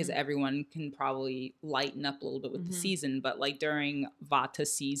 you know, because everyone can probably lighten up a little bit with the season. But like during Vata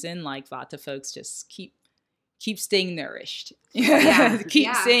season, like Vata folks just keep staying nourished.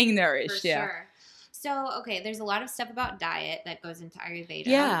 Keep staying nourished. For sure. So, okay, there's a lot of stuff about diet that goes into Ayurveda.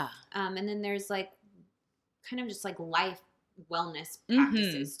 Yeah. And then there's like kind of just like life wellness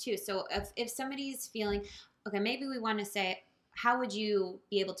practices too. So if somebody's feeling, okay, maybe we want to say, how would you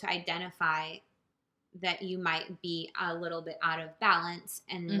be able to identify that you might be a little bit out of balance,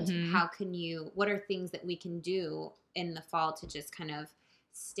 and how can you, what are things that we can do in the fall to just kind of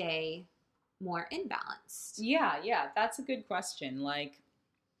stay more in balance? Yeah, that's a good question. Like,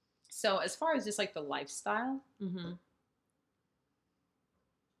 so as far as just like the lifestyle,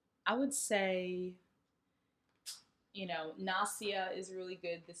 I would say, you know, Nasya is really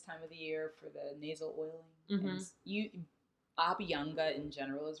good this time of the year for the nasal oiling. And Abhyanga in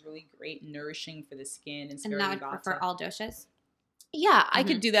general is really great, nourishing for the skin. It's and very that would Vata. for all doshas? Yeah, I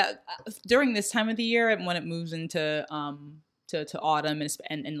could do that during this time of the year, and when it moves into to autumn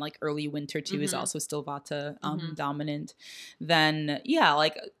and like early winter too is also still Vata dominant. Then yeah,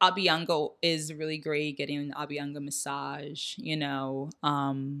 like Abhyanga is really great, getting an Abhyanga massage, you know,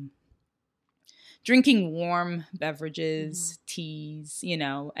 drinking warm beverages, teas, you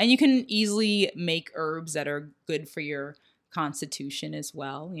know, and you can easily make herbs that are good for your constitution as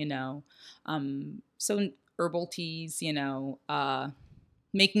well, you know. So herbal teas, you know,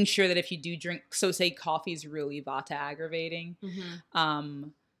 making sure that if you do drink, so say coffee is really Vata aggravating.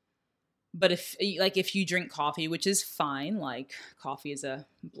 But if you drink coffee, which is fine, like coffee is a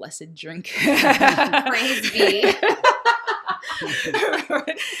blessed drink. Praise be.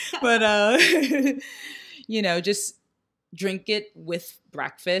 But you know, just drink it with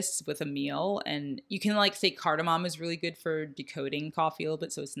breakfast, with a meal. And you can like say cardamom is really good for decoding coffee a little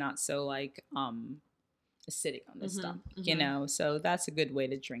bit, so it's not so like acidic on the stomach, you know. So that's a good way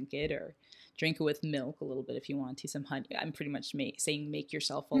to drink it, or drink it with milk a little bit if you want to, some honey. I'm pretty much saying make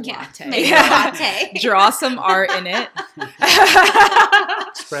yourself a latte. Make a latte. Draw some art in it.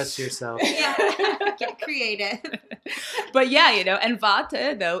 Express yourself. Yeah. Get creative. But yeah, you know, and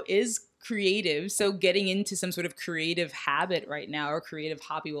Vata though is creative, so getting into some sort of creative habit right now or creative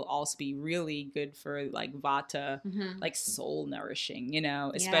hobby will also be really good for like Vata, like soul nourishing, you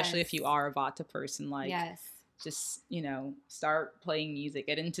know, especially if you are a Vata person, like just, you know, start playing music,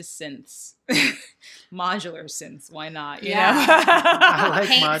 get into synths, modular synths, why not, you know? I like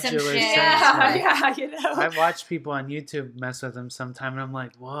modular synths. Yeah, you know. I watch people on YouTube mess with them sometime, and I'm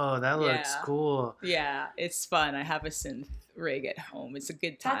like, whoa, that looks cool. Yeah, it's fun. I have a synth rig at home. It's a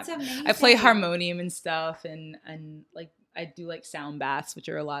good time. That's amazing. I play harmonium and stuff, and like I do like sound baths, which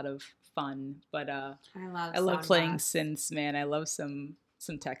are a lot of fun. But I love playing synths, man. I love some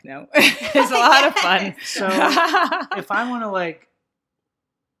techno. It's a lot of fun. So if I want to like,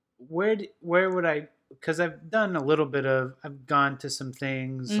 where would I? Because I've done a little bit of, I've gone to some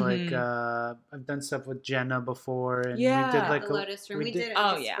things like I've done stuff with Jenna before, and we did like the Lotus Room. We did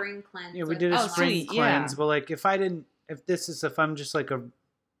a spring cleanse. Yeah, we did a spring cleanse. But like, if I'm just like a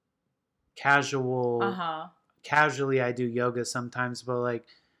casually I do yoga sometimes, but like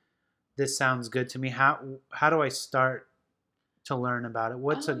this sounds good to me. How do I start to learn about it?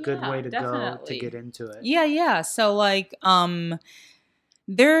 What's a good way to go to get into it? Yeah. So like,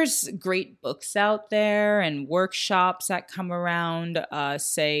 there's great books out there and workshops that come around.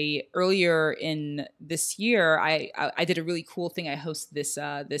 Say earlier in this year, I did a really cool thing. I hosted this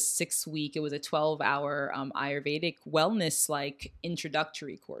 6-week. It was a 12-hour Ayurvedic wellness like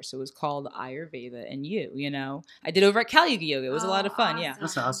introductory course. It was called Ayurveda and You. You know, I did over at Kali Yoga. It was a lot of fun. Awesome. Yeah,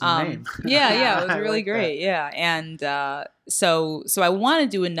 that's an awesome name. Yeah, it was really great. That. Yeah, and so I want to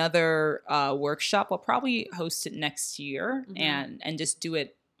do another workshop. I'll probably host it next year and just do it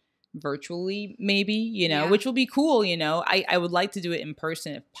virtually, maybe, you know, which will be cool. You know, I would like to do it in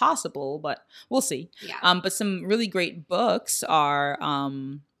person if possible, but we'll see. Yeah. But some really great books are,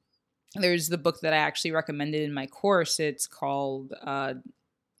 there's the book that I actually recommended in my course. It's called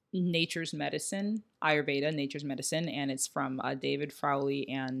Nature's Medicine, Ayurveda, Nature's Medicine, and it's from David Frowley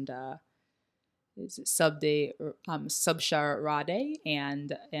and is it Subshar Rade,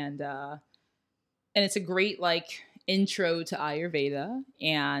 and it's a great like intro to Ayurveda,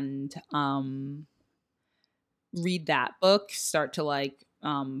 and read that book, start to like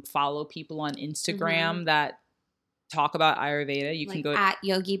follow people on Instagram that talk about Ayurveda. You can go at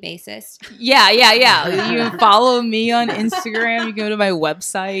Yogi Basis. Yeah. You can follow me on Instagram. You can go to my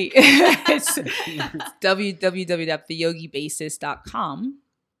website. It's www.theyogibasis.com.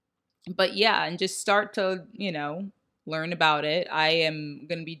 But yeah, and just start to, learn about it. I am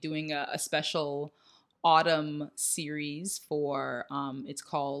going to be doing a special autumn series for it's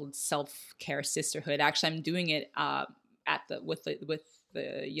called Self-Care Sisterhood. Actually, I'm doing it with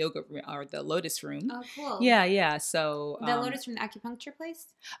the yoga or the Lotus Room. Oh, cool. Yeah. So the Lotus Room, the acupuncture place.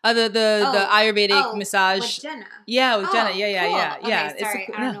 The Ayurvedic massage with Jenna. Yeah, with Jenna. Yeah. Okay, sorry,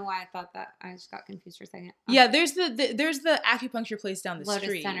 I don't know why I thought that. I just got confused for a second. Yeah, there's the acupuncture place down the Lotus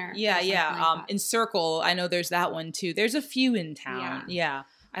street. Center. Yeah. In Circle, I know there's that one too. There's a few in town. Yeah.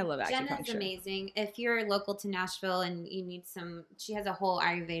 I love acupuncture. Jenna's amazing. If you're local to Nashville and you need she has a whole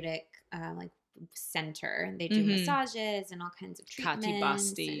Ayurvedic center. They do massages and all kinds of treatments. Kati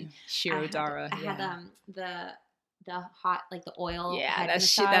Basti, Shirodhara. I had the hot, like the oil. Yeah,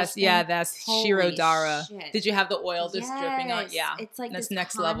 that's Holy Shirodhara. shit. Did you have the oil just dripping on? Yeah, it's like that's this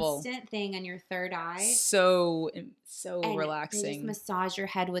next level. Constant thing on your third eye. So and relaxing. They just massage your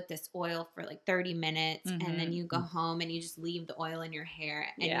head with this oil for like 30 minutes, and then you go home and you just leave the oil in your hair,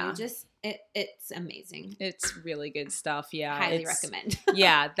 and you just it's amazing. It's really good stuff. Yeah, highly recommend.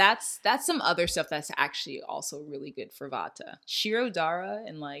 Yeah, that's some other stuff that's actually also really good for Vata. Shirodhara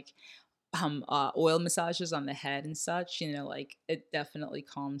and like oil massages on the head and such, like it definitely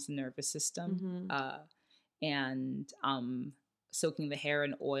calms the nervous system. And soaking the hair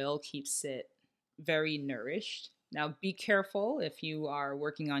in oil keeps it very nourished. Now be careful if you are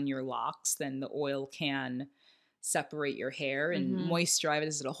working on your locks, then the oil can separate your hair and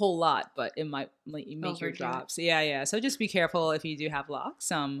moisturize it a whole lot, but it might make your drops. Yeah. So just be careful if you do have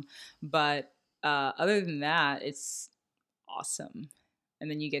locks. But other than that, it's awesome. And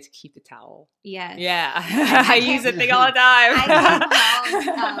then you get to keep the towel. Yes. Yeah. I use the thing all the time. I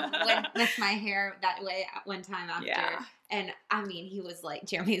came home with my hair that way one time after. Yeah. And I mean,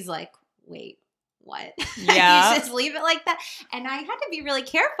 Jeremy's like, wait, what? Yeah. You just leave it like that? And I had to be really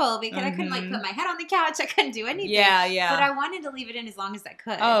careful because I couldn't like put my head on the couch. I couldn't do anything. Yeah. But I wanted to leave it in as long as I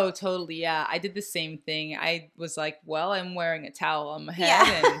could. Oh, totally. Yeah. I did the same thing. I was like, well, I'm wearing a towel on my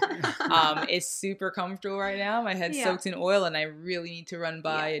head and it's super comfortable right now. My head's soaked in oil and I really need to run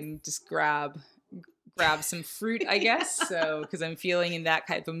by and just grab some fruit, I guess. So, because I'm feeling in that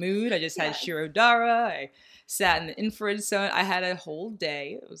type of mood. I just had Shirodhara. I sat in the infrared zone. I had a whole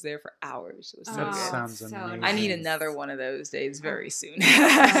day. I was there for hours. It was so good. Sounds amazing. I need another one of those days very soon.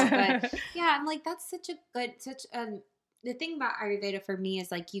 But yeah, I'm like, that's the thing about Ayurveda for me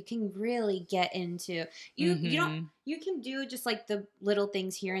is like you can really get into you can do just like the little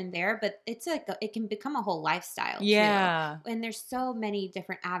things here and there, but it's like it can become a whole lifestyle too. And there's so many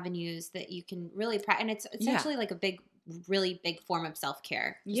different avenues that you can really practice, and it's essentially like a really big form of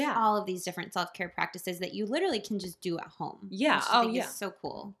self-care. All of these different self-care practices that you literally can just do at home. It's so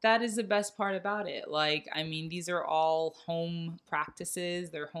cool. That is the best part about it. Like, I mean, these are all home practices,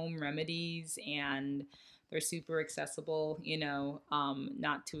 they're home remedies, and they're super accessible,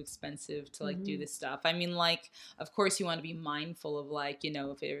 not too expensive to like do this stuff. I mean, like, of course you want to be mindful of like,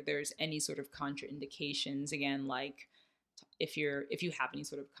 if there's any sort of contraindications, again, like if you have any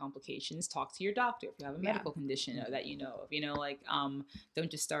sort of complications, talk to your doctor. If you have a medical condition that you know of, like, don't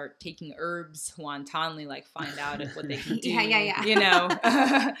just start taking herbs wantonly, like find out what they can do,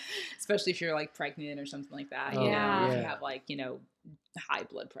 especially if you're like pregnant or something like that, if you have like, high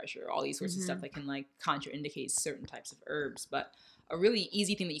blood pressure, all these sorts of stuff that can like contraindicate certain types of herbs. But a really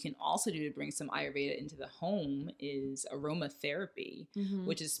easy thing that you can also do to bring some Ayurveda into the home is aromatherapy,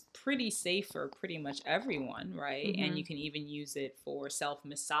 which is pretty safe for pretty much everyone, right? And you can even use it for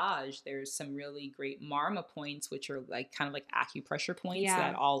self-massage. There's some really great marma points, which are like kind of like acupressure points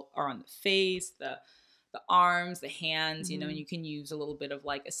that all are on the face, the arms, the hands, and you can use a little bit of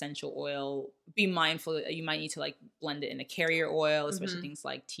like essential oil. Be mindful that you might need to like blend it in a carrier oil, especially things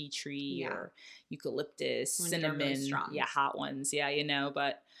like tea tree or eucalyptus, cinnamon, really hot ones.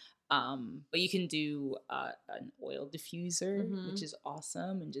 But you can do an oil diffuser, which is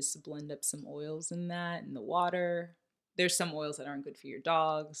awesome, and just blend up some oils in that in the water. There's some oils that aren't good for your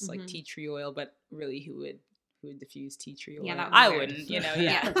dogs, like tea tree oil, but really who would diffuse tea tree oil? I wouldn't,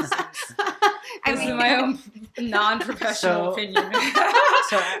 This is my own non-professional opinion.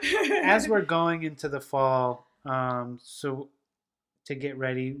 So as we're going into the fall, so to get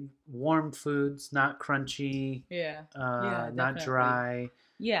ready, warm foods, not crunchy, not dry.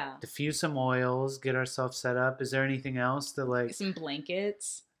 Yeah. Diffuse some oils, get ourselves set up. Is there anything else that like some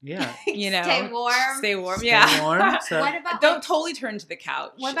blankets? Yeah. Stay warm. Stay warm. Stay Yeah. warm. So What about Don't totally turn to the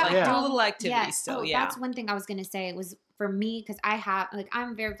couch. What about do a little activity still? Oh, yeah. that's one thing I was gonna say was for me because I have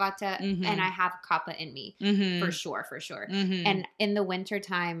I'm very Vata and I have Kapha in me for sure. And in the winter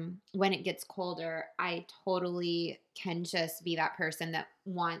time when it gets colder, I totally can just be that person that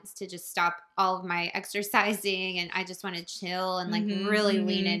wants to just stop all of my exercising and I just want to chill and really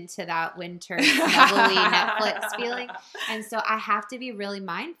lean into that winter snuggly Netflix feeling. And so I have to be really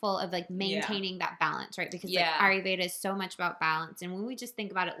mindful of maintaining that balance, right? Because Ayurveda is so much about balance. And when we just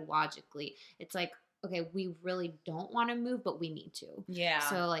think about it logically, it's like, okay, we really don't want to move, but we need to. Yeah.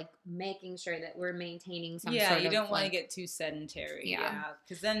 So making sure that we're maintaining some sort of. Yeah, you don't want to get too sedentary. Yeah.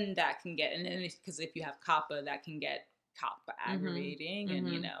 Because then that can get, and because if you have Kapha, that can get Kapha aggravating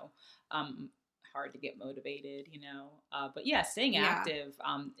and, hard to get motivated, but yeah, staying active.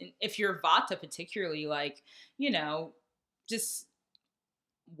 If you're Vata particularly, just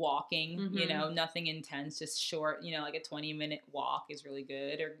walking, nothing intense, just short, like a 20-minute walk is really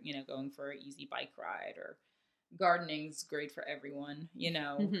good, or, going for an easy bike ride, or gardening's great for everyone, do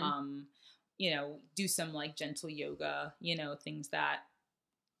some gentle yoga, things that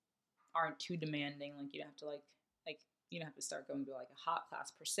aren't too demanding. You don't have to you don't have to start going to a hot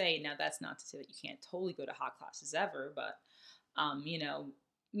class per se. Now that's not to say that you can't totally go to hot classes ever, but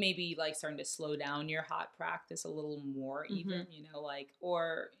maybe starting to slow down your hot practice a little more even,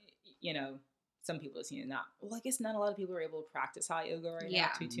 or some people have seen it not. Well, I guess not a lot of people are able to practice hot yoga right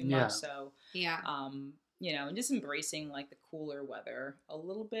now too much. So and just embracing the cooler weather a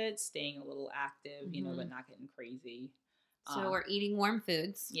little bit, staying a little active, but not getting crazy. So we're eating warm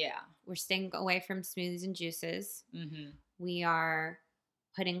foods. Yeah. We're staying away from smoothies and juices. We are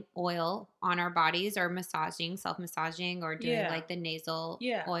putting oil on our bodies or massaging, self-massaging, or doing the nasal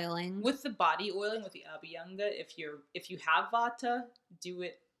oiling. With the body oiling, with the Abhyanga, if you have Vata, do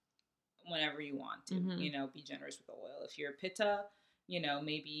it whenever you want to. Be generous with the oil. If you're Pitta,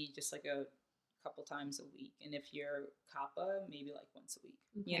 maybe just a couple times a week. And if you're Kapha, maybe once a week.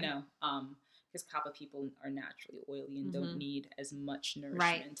 Because Kapha people are naturally oily and don't need as much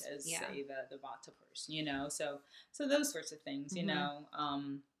nourishment as say the Vata person, so those sorts of things, are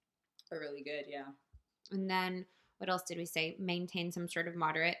really good. Yeah. And then what else did we say? Maintain some sort of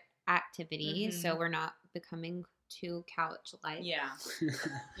moderate activity. So we're not becoming too couch-like. Yeah.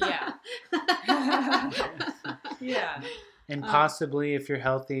 Yeah. And possibly, if you're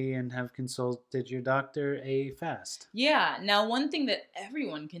healthy and have consulted your doctor, a fast. Yeah. Now, one thing that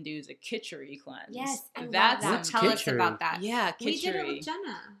everyone can do is a khichdi cleanse. Yes, Tell us about that. Yeah, khichdi. We did it with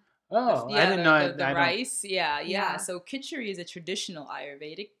Jenna. Oh, I didn't know the rice. Yeah. So khichdi is a traditional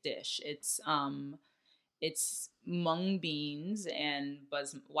Ayurvedic dish. It's mung beans and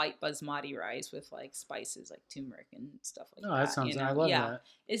white basmati rice with spices like turmeric and stuff like that. Oh, that sounds. I love that.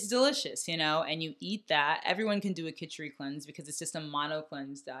 It's delicious, and you eat that. Everyone can do a khichdi cleanse because it's just a mono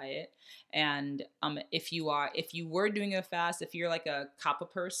cleanse diet. And if you were doing a fast, if you're a Kapha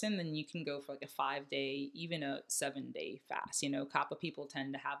person, then you can go for a 5-day, even a 7-day fast. Kapha people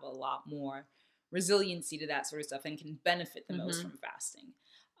tend to have a lot more resiliency to that sort of stuff and can benefit the most from fasting.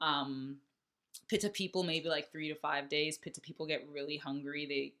 Pitta people maybe 3 to 5 days. Pitta people get really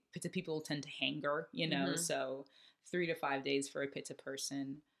hungry. Pitta people tend to hanger, so 3 to 5 days for a Pitta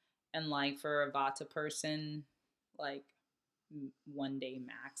person, and for a Vata person, 1 day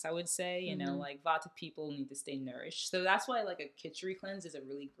max, I would say. Vata people need to stay nourished, so that's why a khichdi cleanse is a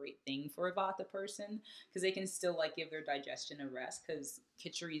really great thing for a Vata person, because they can still give their digestion a rest, because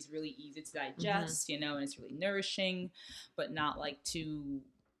khichdi is really easy to digest, and it's really nourishing, but not too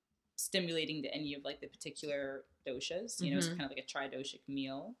stimulating to any of the particular doshas. It's kind of a tridoshic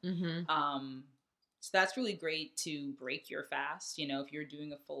meal. So that's really great to break your fast. If you're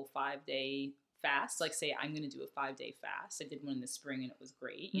doing a full 5-day fast, say I'm going to do a 5-day fast. I did one in the spring and it was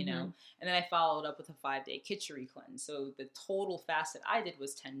great, and then I followed up with a 5-day khichdi cleanse. So the total fast that I did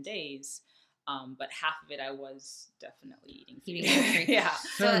was 10 days. But half of it I was definitely eating food. Yeah.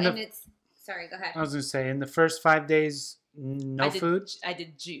 Sorry, go ahead. I was going to say, in the first 5 days, food? I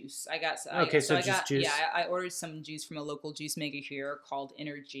did juice. Just juice. Yeah, I ordered some juice from a local juice maker here called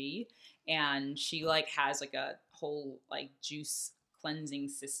Energy, and she has a whole juice cleansing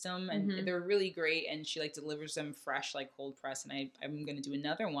system, and they're really great, and she delivers them fresh, cold press, and I'm going to do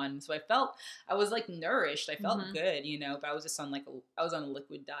another one. So I was nourished. I felt good, but I was just on I was on a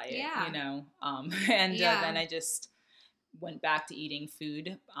liquid diet, and then I just went back to eating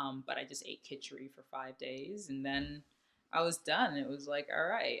food, but I just ate khichdi for 5 days, and then I was done. It was all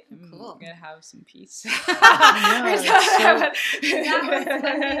right, I'm gonna have some peace. That was one thing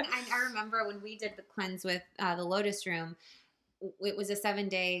I remember when we did the cleanse with the Lotus Room. it was a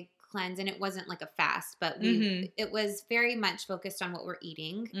 7-day cleanse, and it wasn't like a fast, but it was very much focused on what we're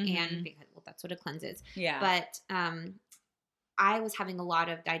eating, and because that's what a cleanse is. Yeah. But I was having a lot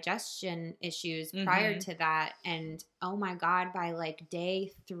of digestion issues prior to that, and oh my God, by like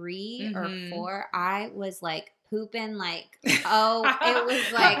day 3 or 4, I was like pooping like, oh, it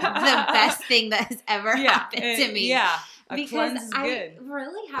was like the best thing that has ever happened to me. Yeah. Because I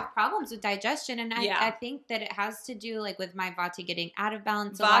really have problems with digestion, and I think that it has to do like with my Vata getting out of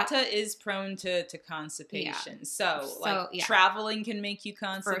balance. Vata is prone to constipation, so traveling can make you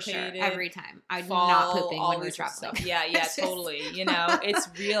constipated. For sure, every time I'm not pooping when we're traveling. Yeah, totally. You know, it's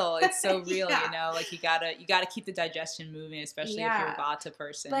real. It's so real. You know, like you gotta keep the digestion moving, especially if you're a Vata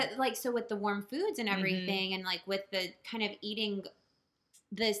person. But like, so with the warm foods and everything, and like with the kind of eating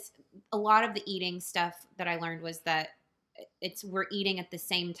this, a lot of the eating stuff that I learned was that we're eating at the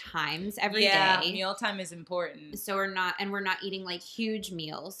same times every day. Yeah, mealtime is important. So we're not eating like huge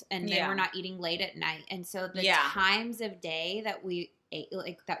meals, and then we're not eating late at night. And so the times of day that we ate,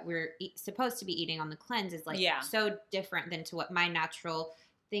 like that we're supposed to be eating on the cleanse is like so different than to what my natural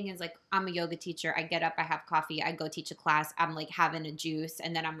thing is. Like, I'm a yoga teacher. I get up, I have coffee, I go teach a class. I'm like having a juice,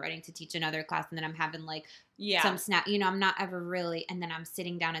 and then I'm ready to teach another class, and then I'm having like some snack. You know, I'm not ever really, and then I'm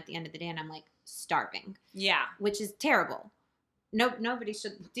sitting down at the end of the day and I'm like starving. Yeah. Which is terrible. Nobody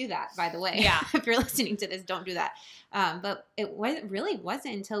should do that, by the way. Yeah. If you're listening to this, don't do that. But it really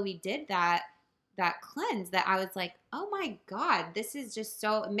wasn't until we did that cleanse that I was like, oh my God, this is just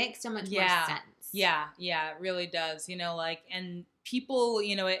it makes so much more sense. Yeah, it really does. You know, like, and people,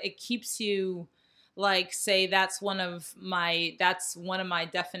 you know, it keeps you, like, say that's one of my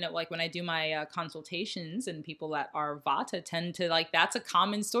definite, like, when I do my consultations, and people that are Vata tend to, like, that's a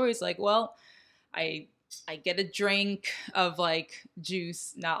common story. It's like, well, I get a drink of like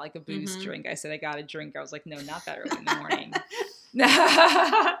juice, not like a booze drink. I said I got a drink. I was like, no, not that early in the morning.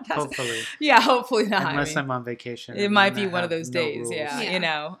 Hopefully. Yeah, hopefully not. Unless I'm on vacation. It might be one of those days. Yeah, you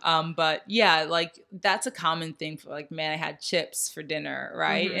know. But yeah, like that's a common thing for like, man, I had chips for dinner,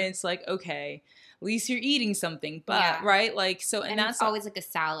 right? And it's like, okay, at least you're eating something, but right? Like, so, and that's it's always like a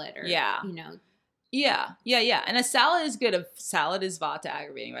salad or, you know. Yeah. And a salad is good. A salad is Vata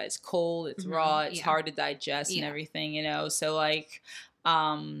aggravating, right? It's cold, it's raw, it's hard to digest and everything, you know? So like,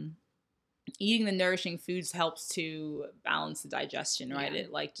 eating the nourishing foods helps to balance the digestion, right?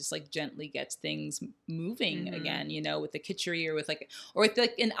 It like just like gently gets things moving again, you know, with the khichdi or with like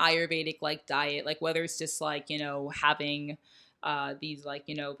an Ayurvedic like diet, like whether it's just like, you know, having these like,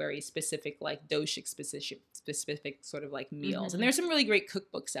 you know, very specific like doshic specific sort of like meals. And there's some really great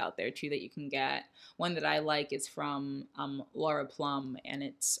cookbooks out there too that you can get. One that I like is from Laura Plum, and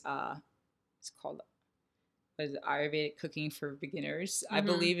it's called Ayurvedic Cooking for Beginners, I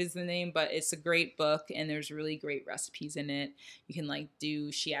believe is the name, but it's a great book, and there's really great recipes in it. You can like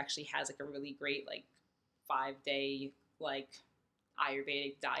she actually has like a really great like 5-day like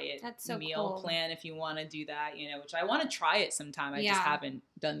Ayurvedic diet meal plan if you want to do that, you know, which I want to try it sometime. I just haven't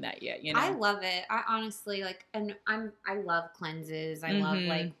done that yet, you know. I love it. I honestly like, and I love cleanses. I love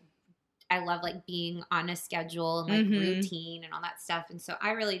like being on a schedule and like routine and all that stuff. And so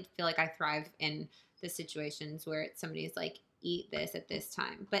I really feel like I thrive in the situations where somebody's like, eat this at this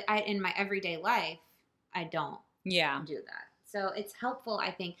time. But in my everyday life, I don't do that. So it's helpful,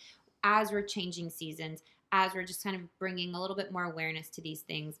 I think, as we're changing seasons, as we're just kind of bringing a little bit more awareness to these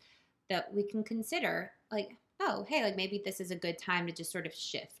things, that we can consider like, oh, hey, like maybe this is a good time to just sort of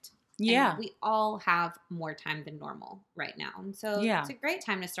shift. Yeah. And we all have more time than normal right now. And so it's a great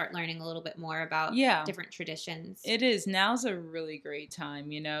time to start learning a little bit more about different traditions. It is. Now's a really great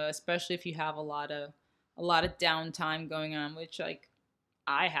time, you know, especially if you have a lot of downtime going on, which like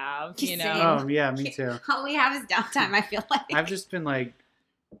I have, you know. Oh, yeah, me too. All we have is downtime, I feel like. I've just been like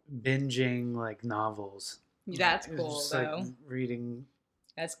binging like novels. That's cool, just, though. Like, reading.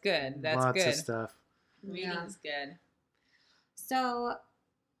 That's good. That's lots good. of stuff. Reading's good. So,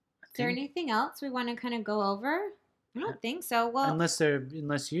 is there anything else we want to kind of go over? I don't think so. Well, unless you have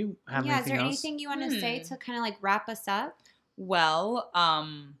anything else. Yeah, is there anything you want to say to kind of like wrap us up? Well,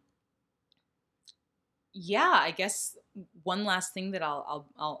 yeah, I guess one last thing that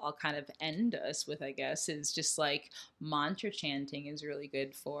I'll kind of end us with, I guess, is just like mantra chanting is really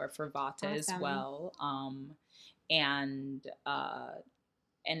good for Vata as well. And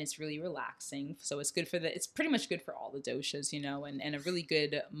it's really relaxing. So it's good it's pretty much good for all the doshas, you know, and a really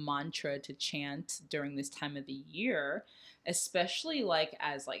good mantra to chant during this time of the year, especially like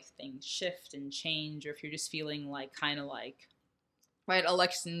as like things shift and change, or if you're just feeling like kind of like right,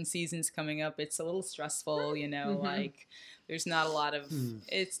 election season's coming up. It's a little stressful, you know, like there's not a lot of,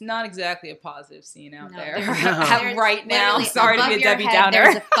 it's not exactly a positive scene out there right now. Sorry to be a Debbie Downer.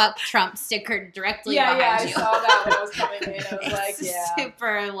 There's a fuck Trump sticker directly behind you. I saw that when I was coming in. I was like,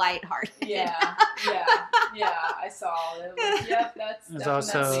 super lighthearted. Yeah, I saw it. Like, yep, that's There's definitely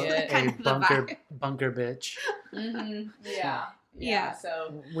also it. a bunker bitch. Yeah,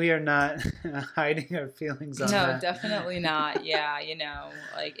 so we are not hiding our feelings on that. No, definitely not. Yeah, you know,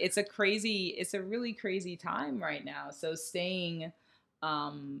 like it's a really crazy time right now. So staying,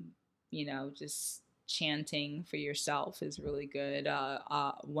 you know, just chanting for yourself is really good.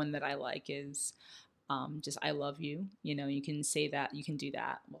 One that I like is just I love you. You know, you can say that, you can do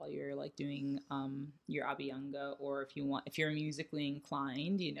that while you're like doing your Abhyanga, or if you're musically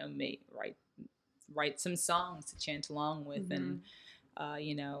inclined, you know, write some songs to chant along with. And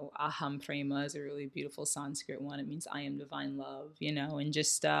you know, Aham Prema is a really beautiful Sanskrit one. It means I am divine love, you know, and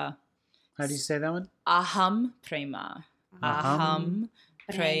just how do you say that one? Aham Prema. Aham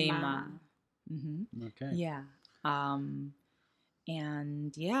Prema. Okay. Yeah. And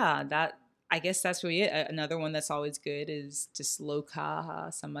yeah, that, I guess that's really it. Another one that's always good is just Lokaha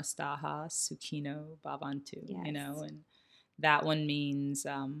Samastaha Sukhino Bhavantu, you know, and that one means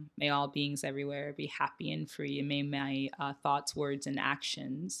may all beings everywhere be happy and free, and may my thoughts, words, and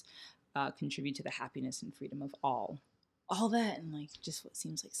actions contribute to the happiness and freedom of all. All that, and like just what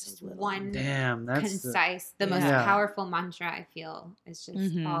seems like so little. One that's concise, the most powerful mantra, I feel, is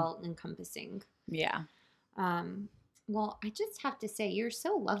just all encompassing. Yeah. Well, I just have to say, you're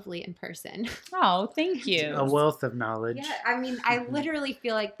so lovely in person. Oh, thank you. A wealth of knowledge. Yeah, I mean, I literally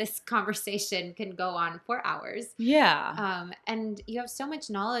feel like this conversation can go on for hours. Yeah. And you have so much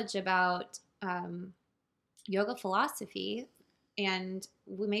knowledge about yoga philosophy, and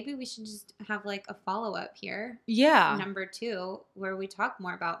maybe we should just have like a follow-up here. Yeah. Number 2, where we talk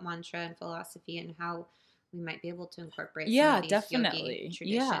more about mantra and philosophy and how we might be able to incorporate some of these definitely. yogi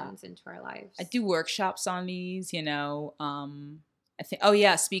traditions into our lives. I do workshops on these, you know. I think.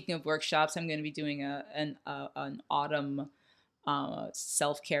 Speaking of workshops, I'm going to be doing an autumn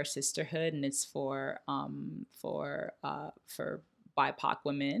self-care sisterhood, and it's for BIPOC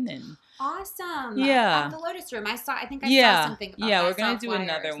women. And awesome. Yeah. At the Lotus Room, I think I saw something about that. We're going to do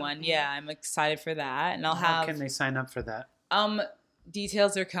another one. Yeah, I'm excited for that, and How can they sign up for that?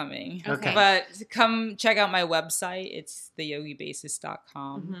 Details are coming. Okay. But come check out my website. It's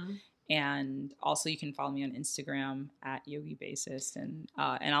theyogibasis.com. And also you can follow me on Instagram at yogibasis, and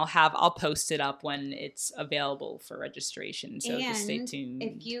I'll post it up when it's available for registration. So just stay tuned.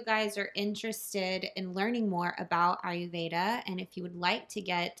 If you guys are interested in learning more about Ayurveda, and if you would like to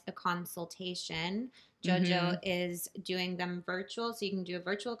get a consultation, JoJo is doing them virtual, so you can do a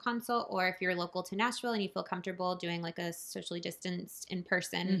virtual consult, or if you're local to Nashville and you feel comfortable doing like a socially distanced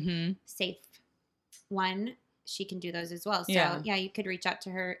in-person safe one, she can do those as well. So yeah, you could reach out to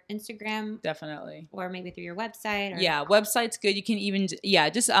her Instagram. Definitely. Or maybe through your website. Or... Yeah, website's good. You can even,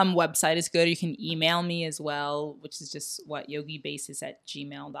 just website is good. You can email me as well, which is just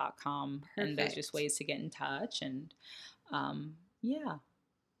yogibasis@gmail.com. And there's just ways to get in touch. And yeah.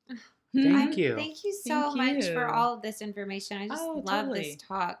 Thank you. Thank you so much for all of this information. I just love this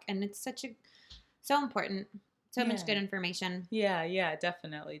talk, and it's so important. So much good information. Yeah,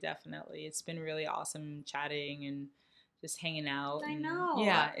 definitely. It's been really awesome chatting and just hanging out. I know.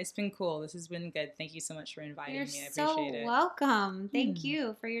 Yeah, it's been cool. This has been good. Thank you so much for inviting me. I appreciate it. You're so welcome. Thank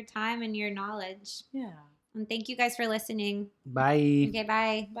you for your time and your knowledge. Yeah. And thank you guys for listening. Bye. Okay,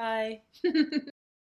 bye. Bye.